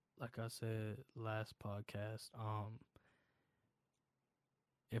 Like I said last podcast,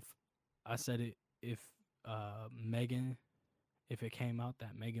 if Megan, if it came out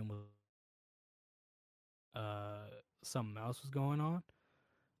that Megan was something else was going on,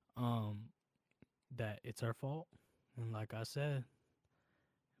 that it's her fault. And like I said,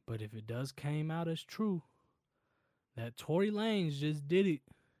 but if it does came out as true that Tory Lanez just did it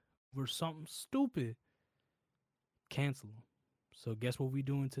for something stupid, cancel him. So guess what we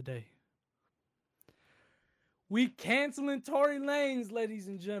doing today? We canceling Tory Lanez, ladies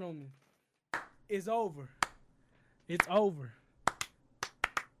and gentlemen. It's over. It's over.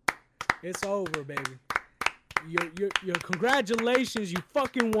 It's over, baby. Your congratulations. You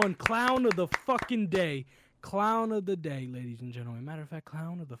fucking won Clown of the fucking Day. Clown of the Day, ladies and gentlemen. Matter of fact,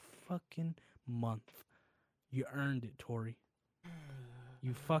 Clown of the fucking Month. You earned it, Tory.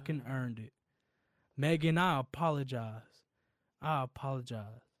 You fucking earned it. Megan, I apologize. I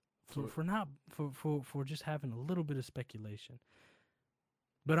apologize So- for not for just having a little bit of speculation.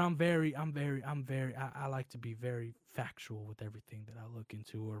 But I like to be very factual with everything that I look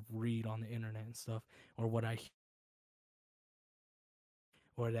into or read on the internet and stuff, or what I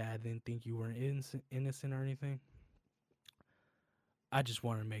or that I didn't think you were innocent or anything. I just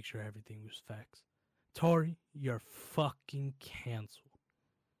wanted to make sure everything was facts. Tori, you're fucking canceled.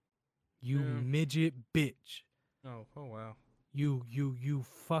 You Yeah. midget bitch. Oh wow. You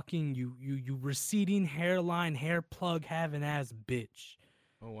fucking you receding hairline hair plug having ass bitch.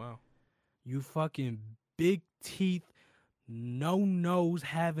 Oh wow. You fucking big teeth, no nose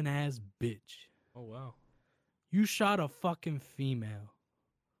having ass bitch. Oh wow. You shot a fucking female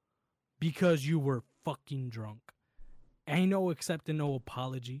because you were fucking drunk. Ain't no accepting no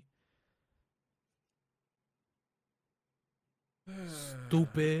apology.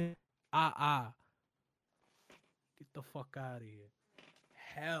 Stupid. Get the fuck out of here.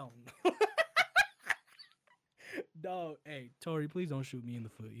 Hell no. Dog, hey, Tori, please don't shoot me in the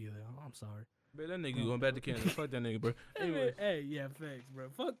foot either. I'm sorry. Man, that nigga going back to Canada. Fuck that nigga, bro. Anyway. Hey, yeah, thanks, bro.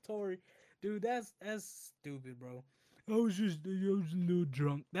 Fuck Tori. Dude, that's stupid, bro. I was just a little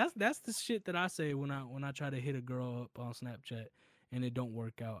drunk. That's the shit that I say when I try to hit a girl up on Snapchat and it don't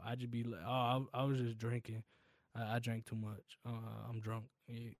work out. I just be like, oh, I was just drinking. I drank too much. I'm drunk.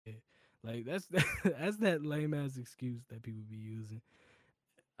 Yeah. Like that's that's that lame ass excuse that people be using.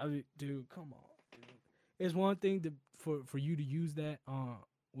 I mean, dude, come on. Dude. It's one thing for you to use that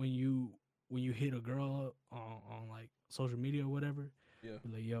when you hit a girl up on like social media or whatever. Yeah.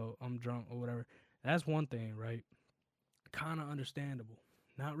 Be like, yo, I'm drunk or whatever. That's one thing, right? Kind of understandable.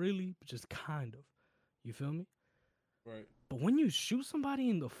 Not really, but just kind of. You feel me? Right. But when you shoot somebody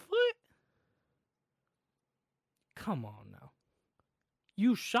in the foot, come on now.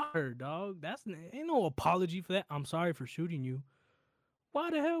 You shot her, dog. Ain't no apology for that. I'm sorry for shooting you.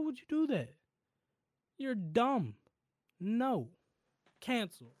 Why the hell would you do that? You're dumb. No.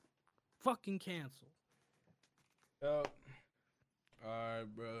 Cancel. Fucking cancel. Yep.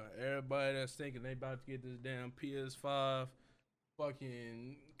 Alright, bro. Everybody that's thinking they about to get this damn PS5,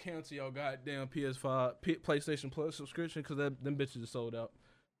 fucking cancel your goddamn PS5, PlayStation Plus subscription because them bitches are sold out.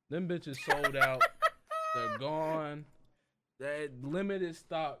 Them bitches sold out. They're gone. That limited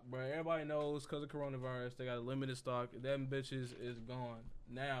stock, bro. Everybody knows because of coronavirus, they got a limited stock. Them bitches is gone.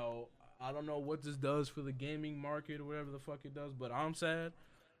 Now, I don't know what this does for the gaming market or whatever the fuck it does, but I'm sad.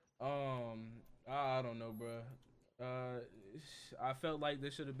 I don't know, bro. I felt like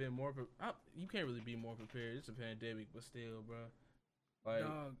there should have been more. You can't really be more prepared. It's a pandemic, but still, bro. Like,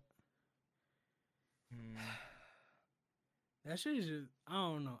 Dog. That shit is just, I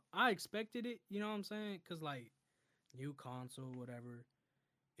don't know. I expected it, you know what I'm saying? Because, like, new console, whatever,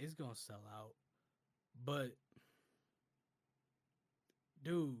 it's going to sell out. But,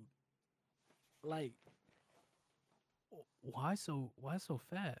 dude, like, why so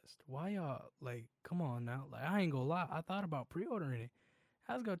fast? Why y'all, like, come on now. Like, I ain't gonna lie. I thought about pre-ordering it.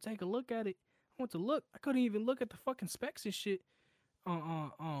 I was gonna take a look at it. I went to look. I couldn't even look at the fucking specs and shit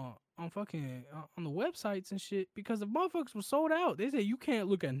on fucking on the websites and shit because the motherfuckers were sold out. They said you can't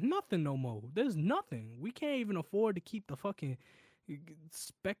look at nothing no more. There's nothing. We can't even afford to keep the fucking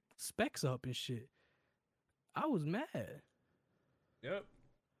specs up and shit. I was mad. Yep.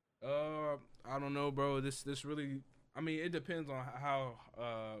 I don't know, bro. This really. I mean, it depends on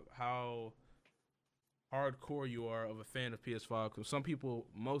how hardcore you are of a fan of PS5. Because some people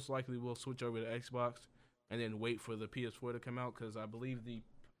most likely will switch over to Xbox and then wait for the PS4 to come out. Because I believe the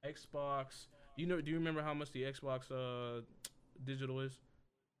Xbox. Do you remember how much the Xbox digital is?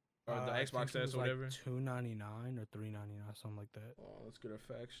 Or the Xbox S or whatever? Like $2.99 or $3.99, something like that. Oh, let's get our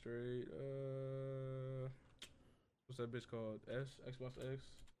facts straight. What's that bitch called? Xbox X?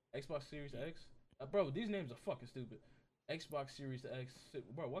 Xbox Series X? Bro, these names are fucking stupid. Xbox Series X.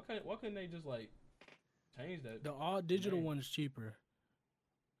 Bro, why couldn't they just like change that? The all digital name? one is cheaper.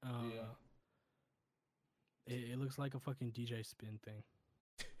 Yeah. It looks like a fucking DJ spin thing.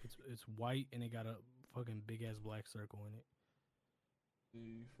 It's white and it got a fucking big ass black circle in it.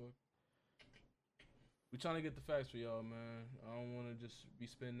 Fuck. We trying to get the facts for y'all, man. I don't want to just be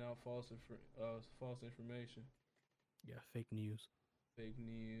spitting out false information. Yeah, fake news. Fake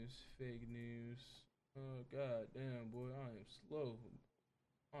news. Oh god damn, boy, I am slow.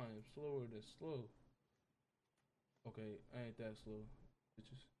 I am slower than slow. Okay, I ain't that slow,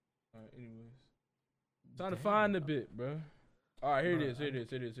 bitches. All right, anyways, time to find the bit, bro. All right, here it is. Here it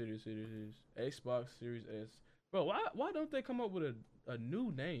is. Xbox Series S. Bro, why don't they come up with a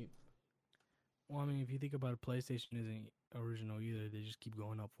new name? Well, I mean, if you think about it, PlayStation isn't original either. They just keep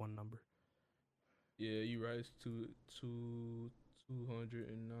going up one number. Yeah, you right. It's $299.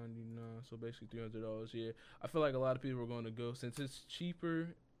 So basically $300. Yeah, I feel like a lot of people are going to go since it's cheaper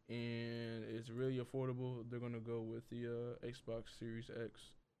and it's really affordable. They're gonna go with the Xbox Series X.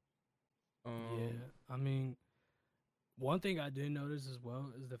 Yeah, Um, I mean, one thing I did notice as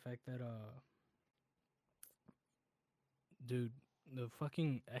well is the fact that dude, the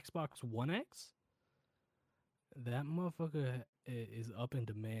fucking Xbox One X, that motherfucker is up in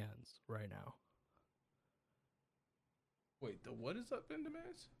demands right now. wait, the what is up in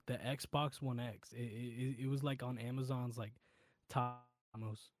demands? The Xbox One X, it was like on Amazon's like top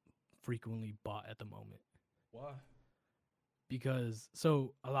most frequently bought at the moment. Why? Because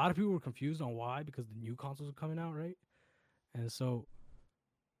so a lot of people were confused on why, because the new consoles are coming out, right? And so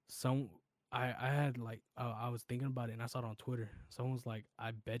some I had like I was thinking about it and I saw it on Twitter. Someone was like,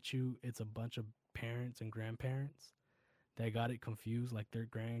 I bet you it's a bunch of parents and grandparents that got it confused, like their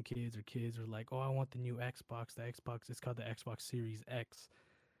grandkids or kids are like, oh, I want the new Xbox. The Xbox, it's called the Xbox Series X.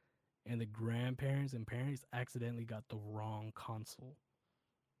 And the grandparents and parents accidentally got the wrong console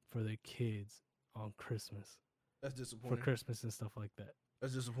for their kids on Christmas, That's for disappointing. Christmas and stuff like that.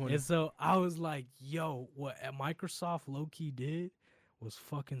 That's And disappointing. so I was like, yo, what Microsoft low key did was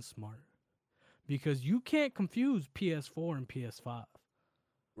fucking smart. Because you can't confuse PS4 and PS5,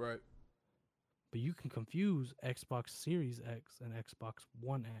 Right. but you can confuse Xbox Series X and Xbox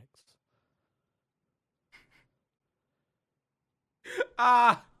One X.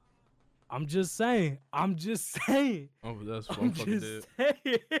 Ah. I'm just saying. I'm just saying. Oh, that's I'm I'm fucking just dead.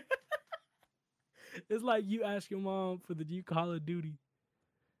 saying. It's like you ask your mom for the new Call of Duty,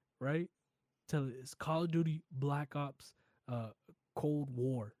 right? Tell it it's Call of Duty Black Ops Cold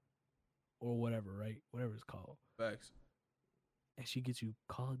War or whatever, right? Whatever it's called. Facts. And she gets you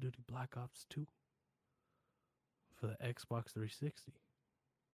Call of Duty Black Ops 2 for the Xbox 360.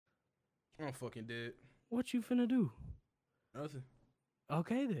 I'm fucking dead. What you finna do? Nothing.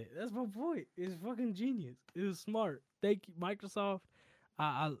 Okay then. That's my point. It's fucking genius. It was smart. Thank you, Microsoft.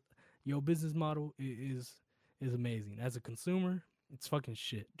 I your business model is amazing. As a consumer, it's fucking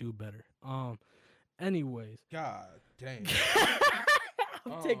shit. Do better. Anyways. God damn.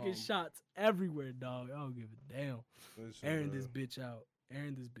 I'm taking shots everywhere, dog. I don't give a damn. Listen, Airing bro. this bitch out.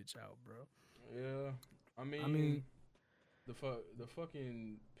 Airing this bitch out, bro. Yeah. I mean, the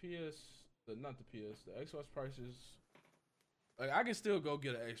fucking not the Xbox prices. Like I can still go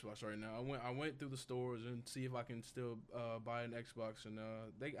get an Xbox right now. I went through the stores and see if I can still buy an Xbox, and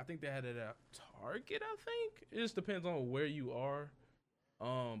I think they had it at Target. I think it just depends on where you are.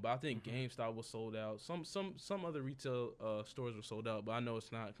 But I think GameStop was sold out. Some other retail stores were sold out, but I know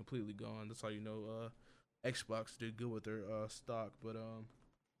it's not completely gone. That's how you know Xbox did good with their stock. But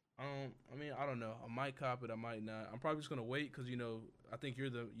I don't know. I might cop it. I might not. I'm probably just gonna wait because I think you're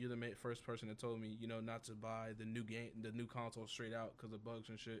the first person that told me not to buy the new console straight out because of bugs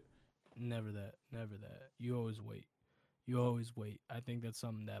and shit. Never that. Never that. You always wait. You always wait. I think that's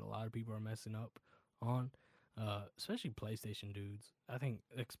something that a lot of people are messing up on, especially PlayStation dudes. I think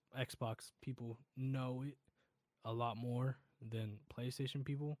Xbox people know it a lot more than PlayStation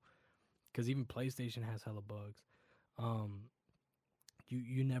people, because even PlayStation has hella bugs. Um,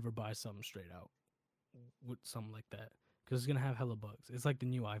 you never buy something straight out with something like that because it's gonna have hella bugs. It's like the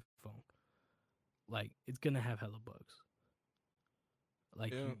new iPhone. Like it's gonna have hella bugs.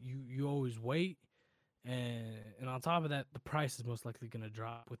 Like Yeah. you always wait, and on top of that, the price is most likely gonna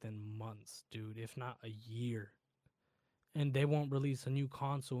drop within months, dude, if not a year. And they won't release a new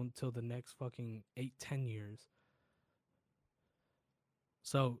console until the next fucking 8-10 years.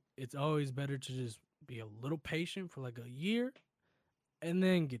 So it's always better to just be a little patient for like a year and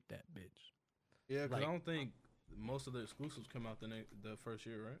then get that bitch. Yeah, because Like, I don't think most of the exclusives come out the first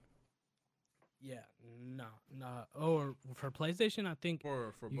year, right? yeah, nah. Or for PlayStation, I think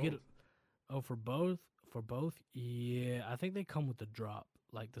For you both. get. Oh, for both, yeah. I think they come with the drop,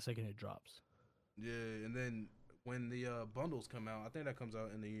 like the second it drops. Yeah, and then when the bundles come out, I think that comes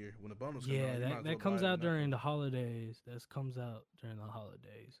out in the year. When the bundles come Yeah, out, you might as well that buy comes it out when that during comes. the holidays. That comes out during the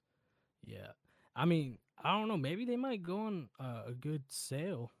holidays. Yeah, I mean, I don't know. Maybe they might go on a good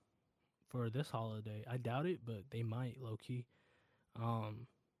sale for this holiday. I doubt it, but they might low key. Um,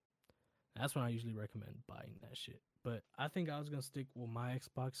 that's when I usually recommend buying that shit. But I think I was gonna stick with my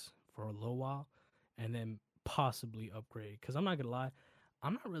Xbox for a little while, and then possibly upgrade. Cause I'm not gonna lie,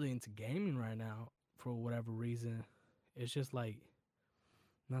 I'm not really into gaming right now for whatever reason. It's just like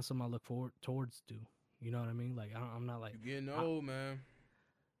not something I look forward towards to. You know what I mean? Like I'm not like You getting I, old, man.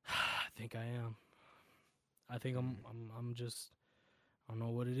 I think I am. I think Mm. I'm just I don't know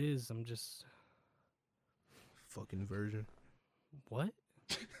what it is. I'm just Fucking version. what?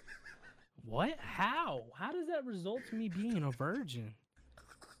 What? How? How does that result to me being a virgin?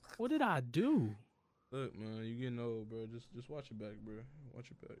 What did I do? Look, man, you getting old, bro. Just watch your back, bro. Watch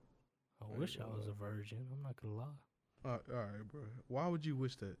your back. I ain't wish I gonna was a lie. virgin. I'm not gonna lie. All right, bro. Why would you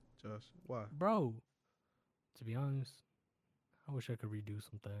wish that, Josh? Why? Bro, to be honest, I wish I could redo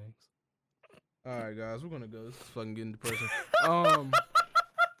some things. All right, guys, we're gonna go. This is fucking getting depressing.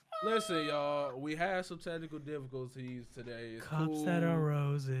 Listen, y'all. We had some technical difficulties today. It's Cups cool. that are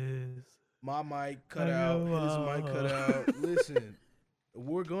roses. My mic cut I out. know, His mic cut out. Listen,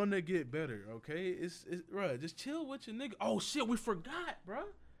 we're gonna get better, okay? It's bro. Just chill with your nigga. Oh shit, we forgot, bro.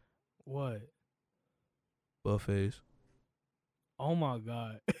 What? Buffets. Oh my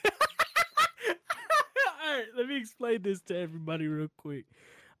god. All right, let me explain this to everybody real quick.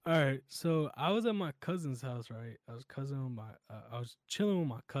 All right, so I was at my cousin's house, right? I was chilling with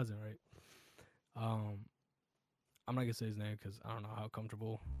my cousin, right? I'm not gonna say his name because I don't know how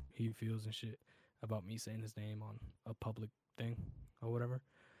comfortable he feels and shit about me saying his name on a public thing or whatever.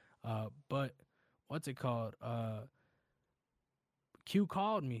 But what's it called? Q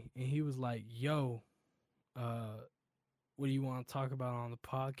called me and he was like, "Yo, what do you want to talk about on the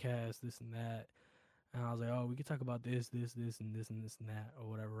podcast? This and that." And I was like, "Oh, we could talk about this, and this, and this, and that, or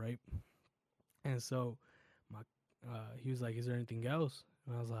whatever, right?" And so, my, he was like, "Is there anything else?"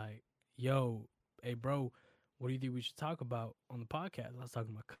 And I was like, "Yo, hey, bro, what do you think we should talk about on the podcast?" I was talking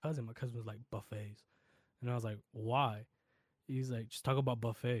to my cousin. My cousin was like, "Buffets," and I was like, "Why?" He's like, "Just talk about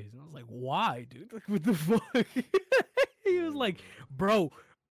buffets," and I was like, "Why, dude? Like, what the fuck?" He was like, "Bro,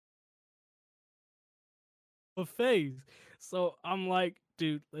 buffets." So I'm like,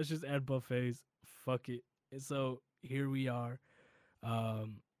 "Dude, let's just add buffets. Fuck it." And so here we are.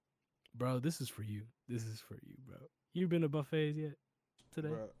 Bro, this is for you. This is for you, bro. You been to buffets yet today?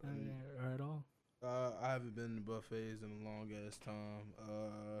 Bro, Or at all? I haven't been to buffets in a long ass time.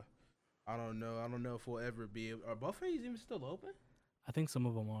 I don't know. I don't know if we'll ever be able. Are buffets even still open? I think some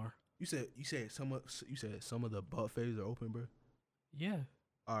of them are. You said some of the buffets are open, bro. Yeah.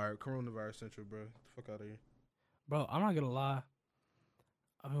 All right, coronavirus central, bro. Get the fuck out of here. Bro, I'm not gonna lie.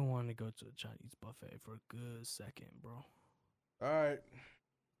 I've been wanting to go to a Chinese buffet for a good second, bro. All right,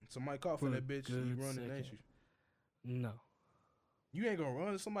 somebody coughing For a that bitch. You good running, ain't second. you? No. You ain't gonna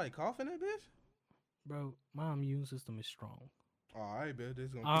run somebody coughing that bitch. Bro, my immune system is strong. All right, bet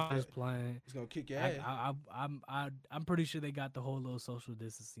it's gonna I'm kick just that. playing. It's gonna kick your ass. I'm pretty sure they got the whole little social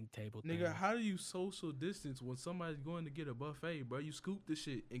distancing table thing. Nigga, how do you social distance when somebody's going to get a buffet, bro? You scoop the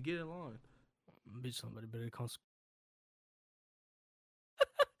shit and get in line. Bitch, somebody better come.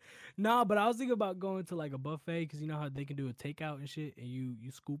 Nah, but I was thinking about going to like a buffet because you know how they can do a takeout and shit, and you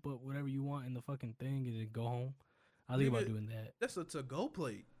scoop up whatever you want in the fucking thing and then go home. I was thinking about Nigga, doing that. That's a to-go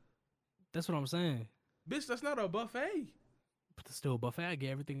plate. That's what I'm saying. Bitch, that's not a buffet. But it's still a buffet. I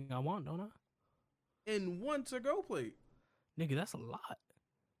get everything I want, don't I? In one to-go plate. Nigga, that's a lot.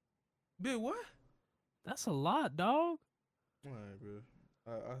 Bitch, what? That's a lot, dog. All right, bro.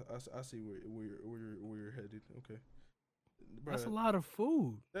 I see where you're headed. Okay, bro. That's a lot of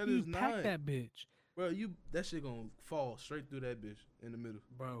food. That you is pack not. that bitch. Bro, that shit gonna fall straight through that bitch in the middle.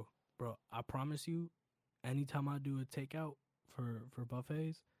 Bro, I promise you, anytime I do a takeout for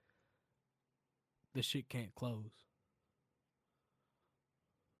buffets, the shit can't close.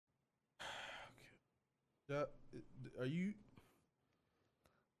 Yeah, are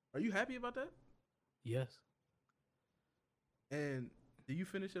you happy about that? Yes. And do you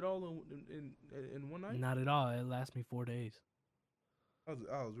finish it all in one night? Not at all. It lasts me 4 days. I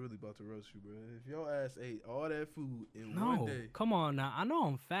was really about to roast you, bro. If your ass ate all that food in No, one day, come on now. I know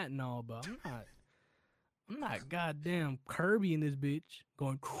I'm fat and all, but I'm not. I'm not goddamn Kirby in this bitch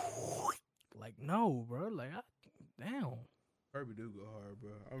going like no, bro. Like, damn. Kirby do go hard,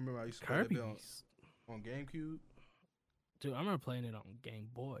 bro. I remember I used to play Kirby, that bit on GameCube, dude. I remember playing it on Game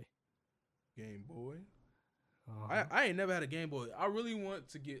Boy. Game Boy. Uh-huh. I ain't never had a Game Boy. I really want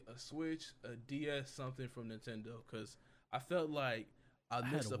to get a Switch, a DS, something from Nintendo, because I felt like I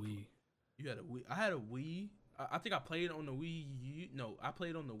had missed a Wii. You had a Wii. I had a Wii. I think I played on the Wii. I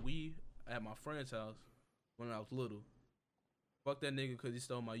played on the Wii at my friend's house when I was little. Fuck that nigga because he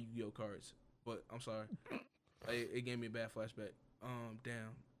stole my Yu-Gi-Oh cards. But I'm sorry. It gave me a bad flashback.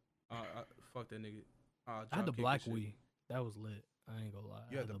 Damn. Fuck that nigga. I had the black Wii. That was lit. I ain't gonna lie.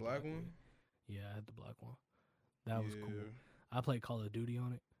 You had the black one? Wii. Yeah, I had the black one. That was cool. I played Call of Duty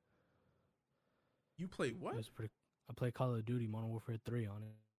on it. You played what? It was pretty. I played Call of Duty Modern Warfare 3 on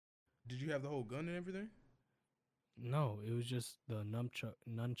it. Did you have the whole gun and everything? No, it was just the nunchunk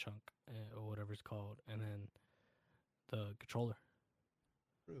or whatever it's called, and then the controller.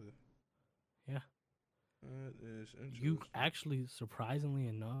 Really? Yeah. That is interesting. You actually, surprisingly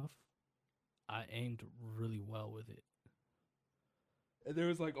enough, I aimed really well with it. And there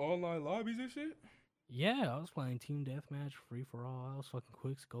was like online lobbies and shit. Yeah, I was playing team deathmatch, free for all. I was fucking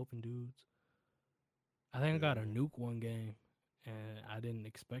quick scoping dudes. I think I got a Yeah. nuke one game, and I didn't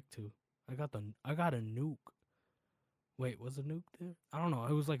expect to. I got a nuke. Wait, was a nuke there? I don't know.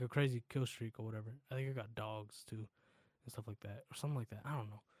 It was like a crazy kill streak or whatever. I think I got dogs too, and stuff like that, or something like that. I don't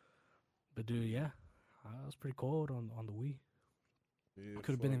know. But dude, yeah, I was pretty cold on the Wii. Yeah,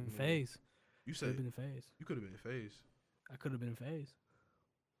 Could have been in fuck, nigga. phase. You Could have said been in phase. you could have been in phase, I could have been in phase.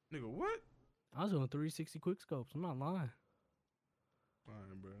 nigga. What? I was doing 360 quick scopes. I'm not lying.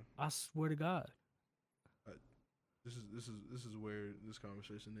 Fine, bro. I swear to God. This is where this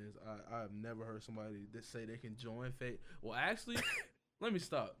conversation is. I have never heard somebody that say they can join Fate. Well, actually, let me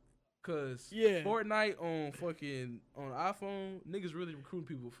stop. Cause Yeah. Fortnite on iPhone, niggas really recruiting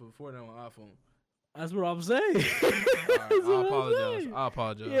people for Fortnite on iPhone. That's what I'm saying. Alright, That's I what I'm apologize. saying. I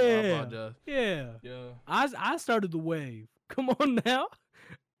apologize. I Yeah. apologize. Yeah. Yeah. I started the wave. Come on now.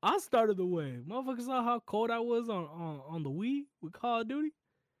 I started the wave. Motherfuckers saw how cold I was on the Wii with Call of Duty.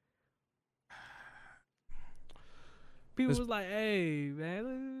 People This- was like, hey,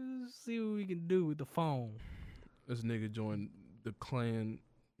 man, let's see what we can do with the phone. This nigga joined the clan,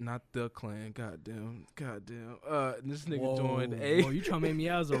 not the clan. Goddamn. This nigga joined a. Whoa, you trying to make me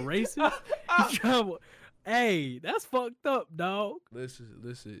out as a racist? You trying hey, that's fucked up, dog.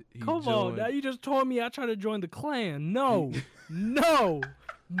 Listen. He Come joined, on, now you just told me I tried to join the clan. No, no,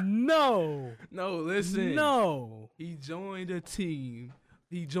 no, No, listen. no. He joined a team.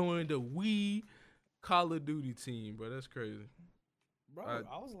 He joined a Wii Call of Duty team, bro. That's crazy, Bro,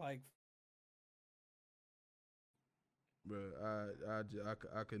 I was like, bro.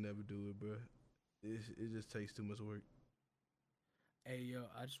 I could never do it, bro. It just takes too much work. hey, yo,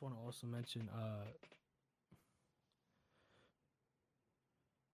 I just want to also mention,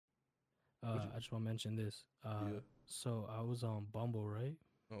 What you- I just want to mention this. Yeah. So I was on Bumble, right?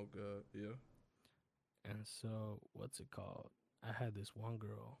 Oh God, yeah. And so what's it called? I had this one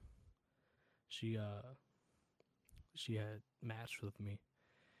girl. She had matched with me.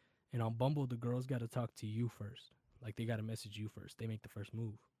 And on Bumble the girls got to talk to you first. Like they got to message you first. They make the first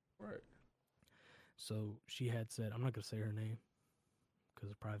move. Right. So she had said, I'm not going to say her name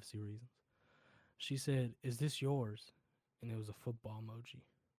because of privacy reasons. She said, "Is this yours?" And it was a football emoji.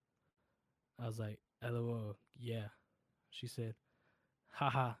 I was like, "LOL, yeah." She said,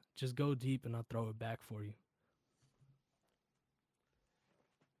 "Haha, just go deep and I'll throw it back for you."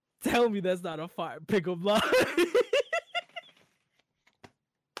 Tell me that's not a fire pickup line.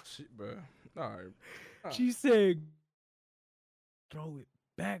 Shit, bro. All right. She said, "Throw it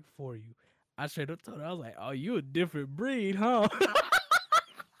back for you." I straight up told her, I was like, "Oh, you a different breed, huh?"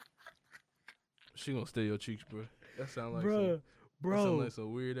 She gonna steal your cheeks, bro. That sound like Bruh, that bro, sound like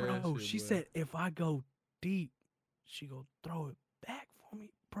some weird ass bro. shit, She bro. said, "If I go deep, she go throw it back for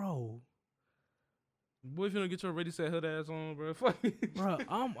me, bro." Boy, if you don't get your ready set hood ass on, bro. Fuck. Bro,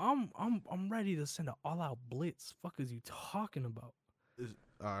 I'm ready to send an all-out blitz. Fuck is you talking about?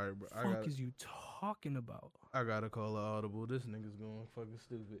 All right, bro. Fuck is you talking about? I gotta call an audible. This nigga's going fucking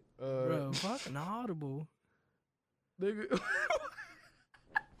stupid. Bro, fucking audible. Nigga.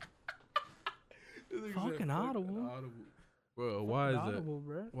 This nigga said Fucking audible. Bro, why is that? Audible,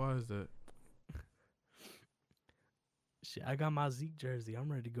 bro. Why is that? Shit, I got my Zeke jersey. I'm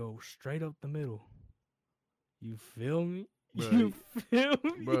ready to go straight up the middle. You feel me? Bruh, You feel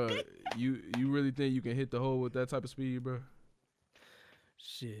me? Bro, you really think you can hit the hole with that type of speed, bro?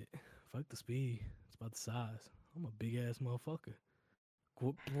 Shit, fuck the speed. It's about the size. I'm a big ass motherfucker.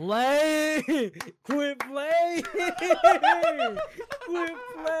 Quit playing! Quit playing! Quit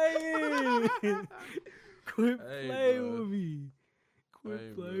playing! Quit Hey, playing bro. with me! Quit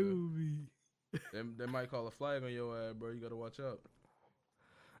Hey, playing bro. with me! They might call a flag on your ass, bro. You gotta watch out.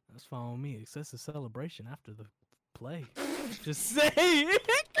 That's fine with me. Excessive celebration after the play. Just say it.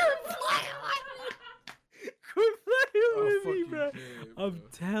 Quit playing with me, bro. I'm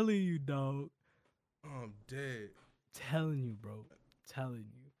telling you, dog. I'm dead. Telling you, bro. Telling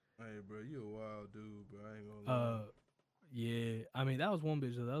you. Hey, bro, you a wild dude, bro. I ain't gonna lie. Yeah. I mean, that was one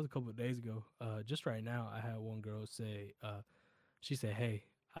bitch. That was a couple of days ago. Just right now, I had one girl say, she said, "Hey."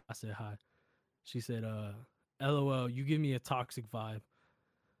 I said, "Hi." She said, "LOL, you give me a toxic vibe."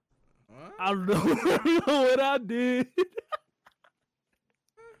 What? I don't know, I don't know what I did.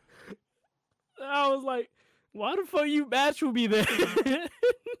 I was like, why the fuck you match with me then?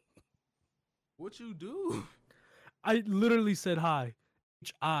 What you do? I literally said hi.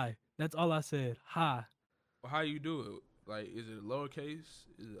 H-I. That's all I said. Hi. How you do it? Like, is it lowercase?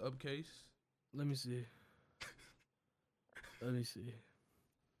 Is it upcase? Let me see. Let me see.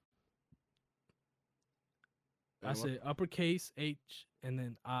 I said uppercase H and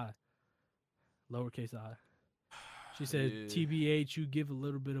then I, lowercase I. She said, Yeah. TBH, you give a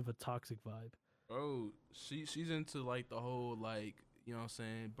little bit of a toxic vibe. Bro, she's into like the whole like, you know what I'm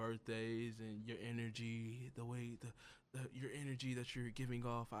saying, birthdays and your energy, the way your energy that you're giving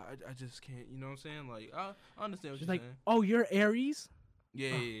off. I just can't, you know what I'm saying? Like I understand what She's you're like, saying. oh, you're Aries?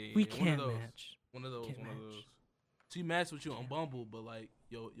 Yeah, Oh, yeah, yeah, we yeah. can't One of those. match. One of those. Can't One of match. those. She matched with you on Can't. Bumble, but like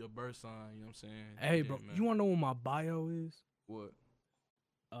your birth sign, you know what I'm saying? Hey, It bro, didn't you match. want to know what my bio is? What?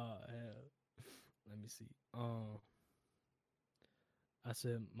 Let me see. I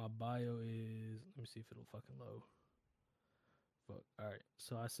said my bio is. Let me see if it'll fucking load. Fuck. All right.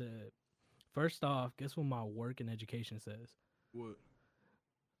 So I said, first off, guess what my work and education says? What?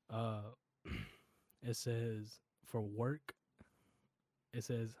 It says for work. It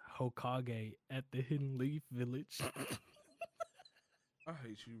says Hokage at the Hidden Leaf Village. I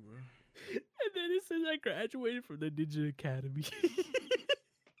hate you, bro. And then it says I graduated from the Ninja Academy.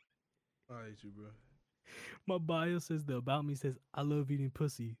 I hate you, bro. My bio says the about me says I love eating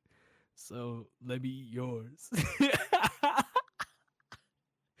pussy. So let me eat yours.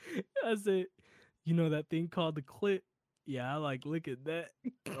 I said, you know that thing called the clit? Yeah, I like look at that.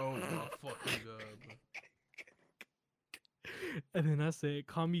 Oh my fucking god, bro. And then I said,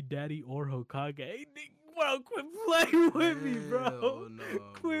 call me daddy or Hokage. Hey, bro, quit playing with me, bro. Hell no,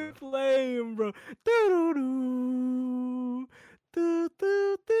 Quit bro. playing, bro. Doo-doo-doo.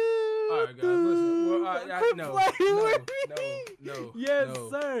 Doo-doo-doo. All right, guys, listen. Well, Quit no, playing no, with no, me. no, Yes, no.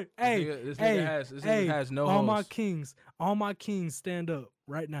 sir. This Hey, nigga hey, has no all my host. kings, stand up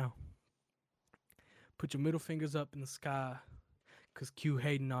right now. Put your middle fingers up in the sky, cause Q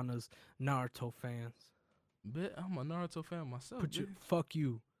hating on us Naruto fans. Bet I'm a Naruto fan myself. Put your bitch. fuck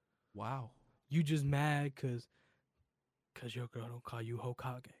you. Wow. You just mad cause your girl don't call you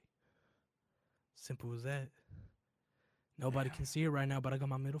Hokage. Simple as that. Nobody Damn. can see it right now, but I got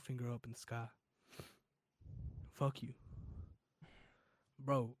my middle finger up in the sky. Fuck you.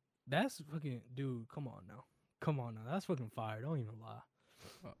 Bro, that's fucking dude, come on now. That's fucking fire. Don't even lie.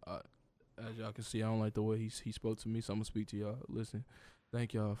 As y'all can see, I don't like the way he spoke to me, so I'm gonna speak to y'all. Listen,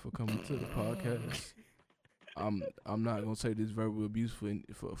 thank y'all for coming to the podcast. I'm not gonna say this verbal abuse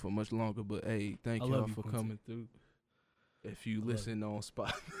for much longer, but hey, thank I y'all love you, for Quincy. coming through. If you I love listen on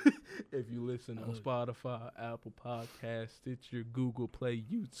if you listen I on love Spotify, Apple Podcasts, Stitcher, Google Play,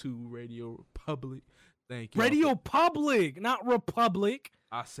 YouTube, Radio Republic, thank you. Radio Public, not Republic.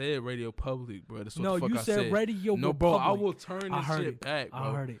 I said Radio Public, bro. That's what No, the fuck you I said said. Radio No, Republic. bro, I will turn I this heard shit it. back, bro.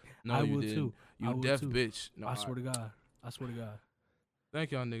 I heard it. No, I you will didn't. too. I You will deaf too. bitch. No, I swear to God. I swear to God.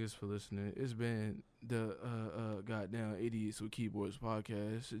 Thank y'all niggas for listening. It's been the goddamn Idiots with Keyboards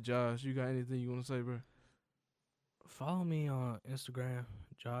podcast. Josh, you got anything you want to say, bro? Follow me on Instagram,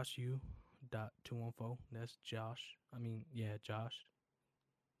 JoshU.214. That's Josh. Josh.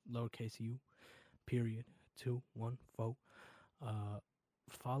 Lowercase u. Period. 214.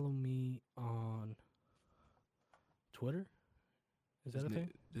 Follow me on Twitter. Is that a thing?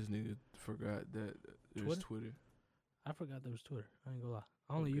 This nigga forgot that there's Twitter. I forgot there was Twitter. I ain't gonna lie.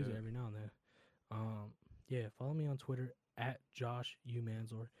 I only use it Okay. every now and then. Yeah, follow me on Twitter at Josh U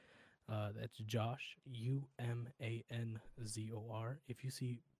Manzor. That's Josh UMANZOR. If you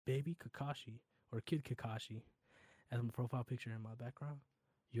see Baby Kakashi or Kid Kakashi as my profile picture in my background,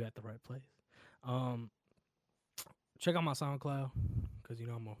 you at the right place. Check out my SoundCloud, because you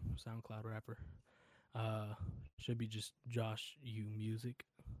know I'm a SoundCloud rapper. Should be just Josh U Music.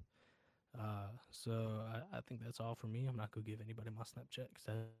 So I think that's all for me. I'm not gonna give anybody my Snapchat.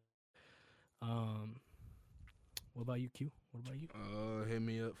 What about you, Q? What about you? Hit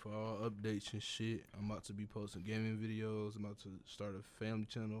me up for all updates and shit. I'm about to be posting gaming videos. I'm about to start a family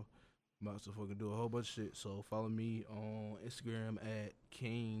channel. I'm about to fucking do a whole bunch of shit. So follow me on Instagram at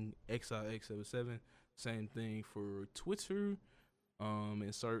KingXIX77. Same thing for Twitter.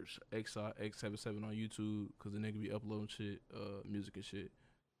 And search XIX77 on YouTube, cause the nigga be uploading shit, music and shit,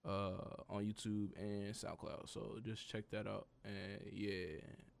 on YouTube and SoundCloud. So just check that out. And yeah,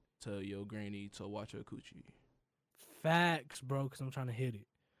 tell your granny to watch her coochie. Facts, bro, because I'm trying to hit it.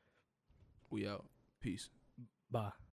 We out. Peace. Bye.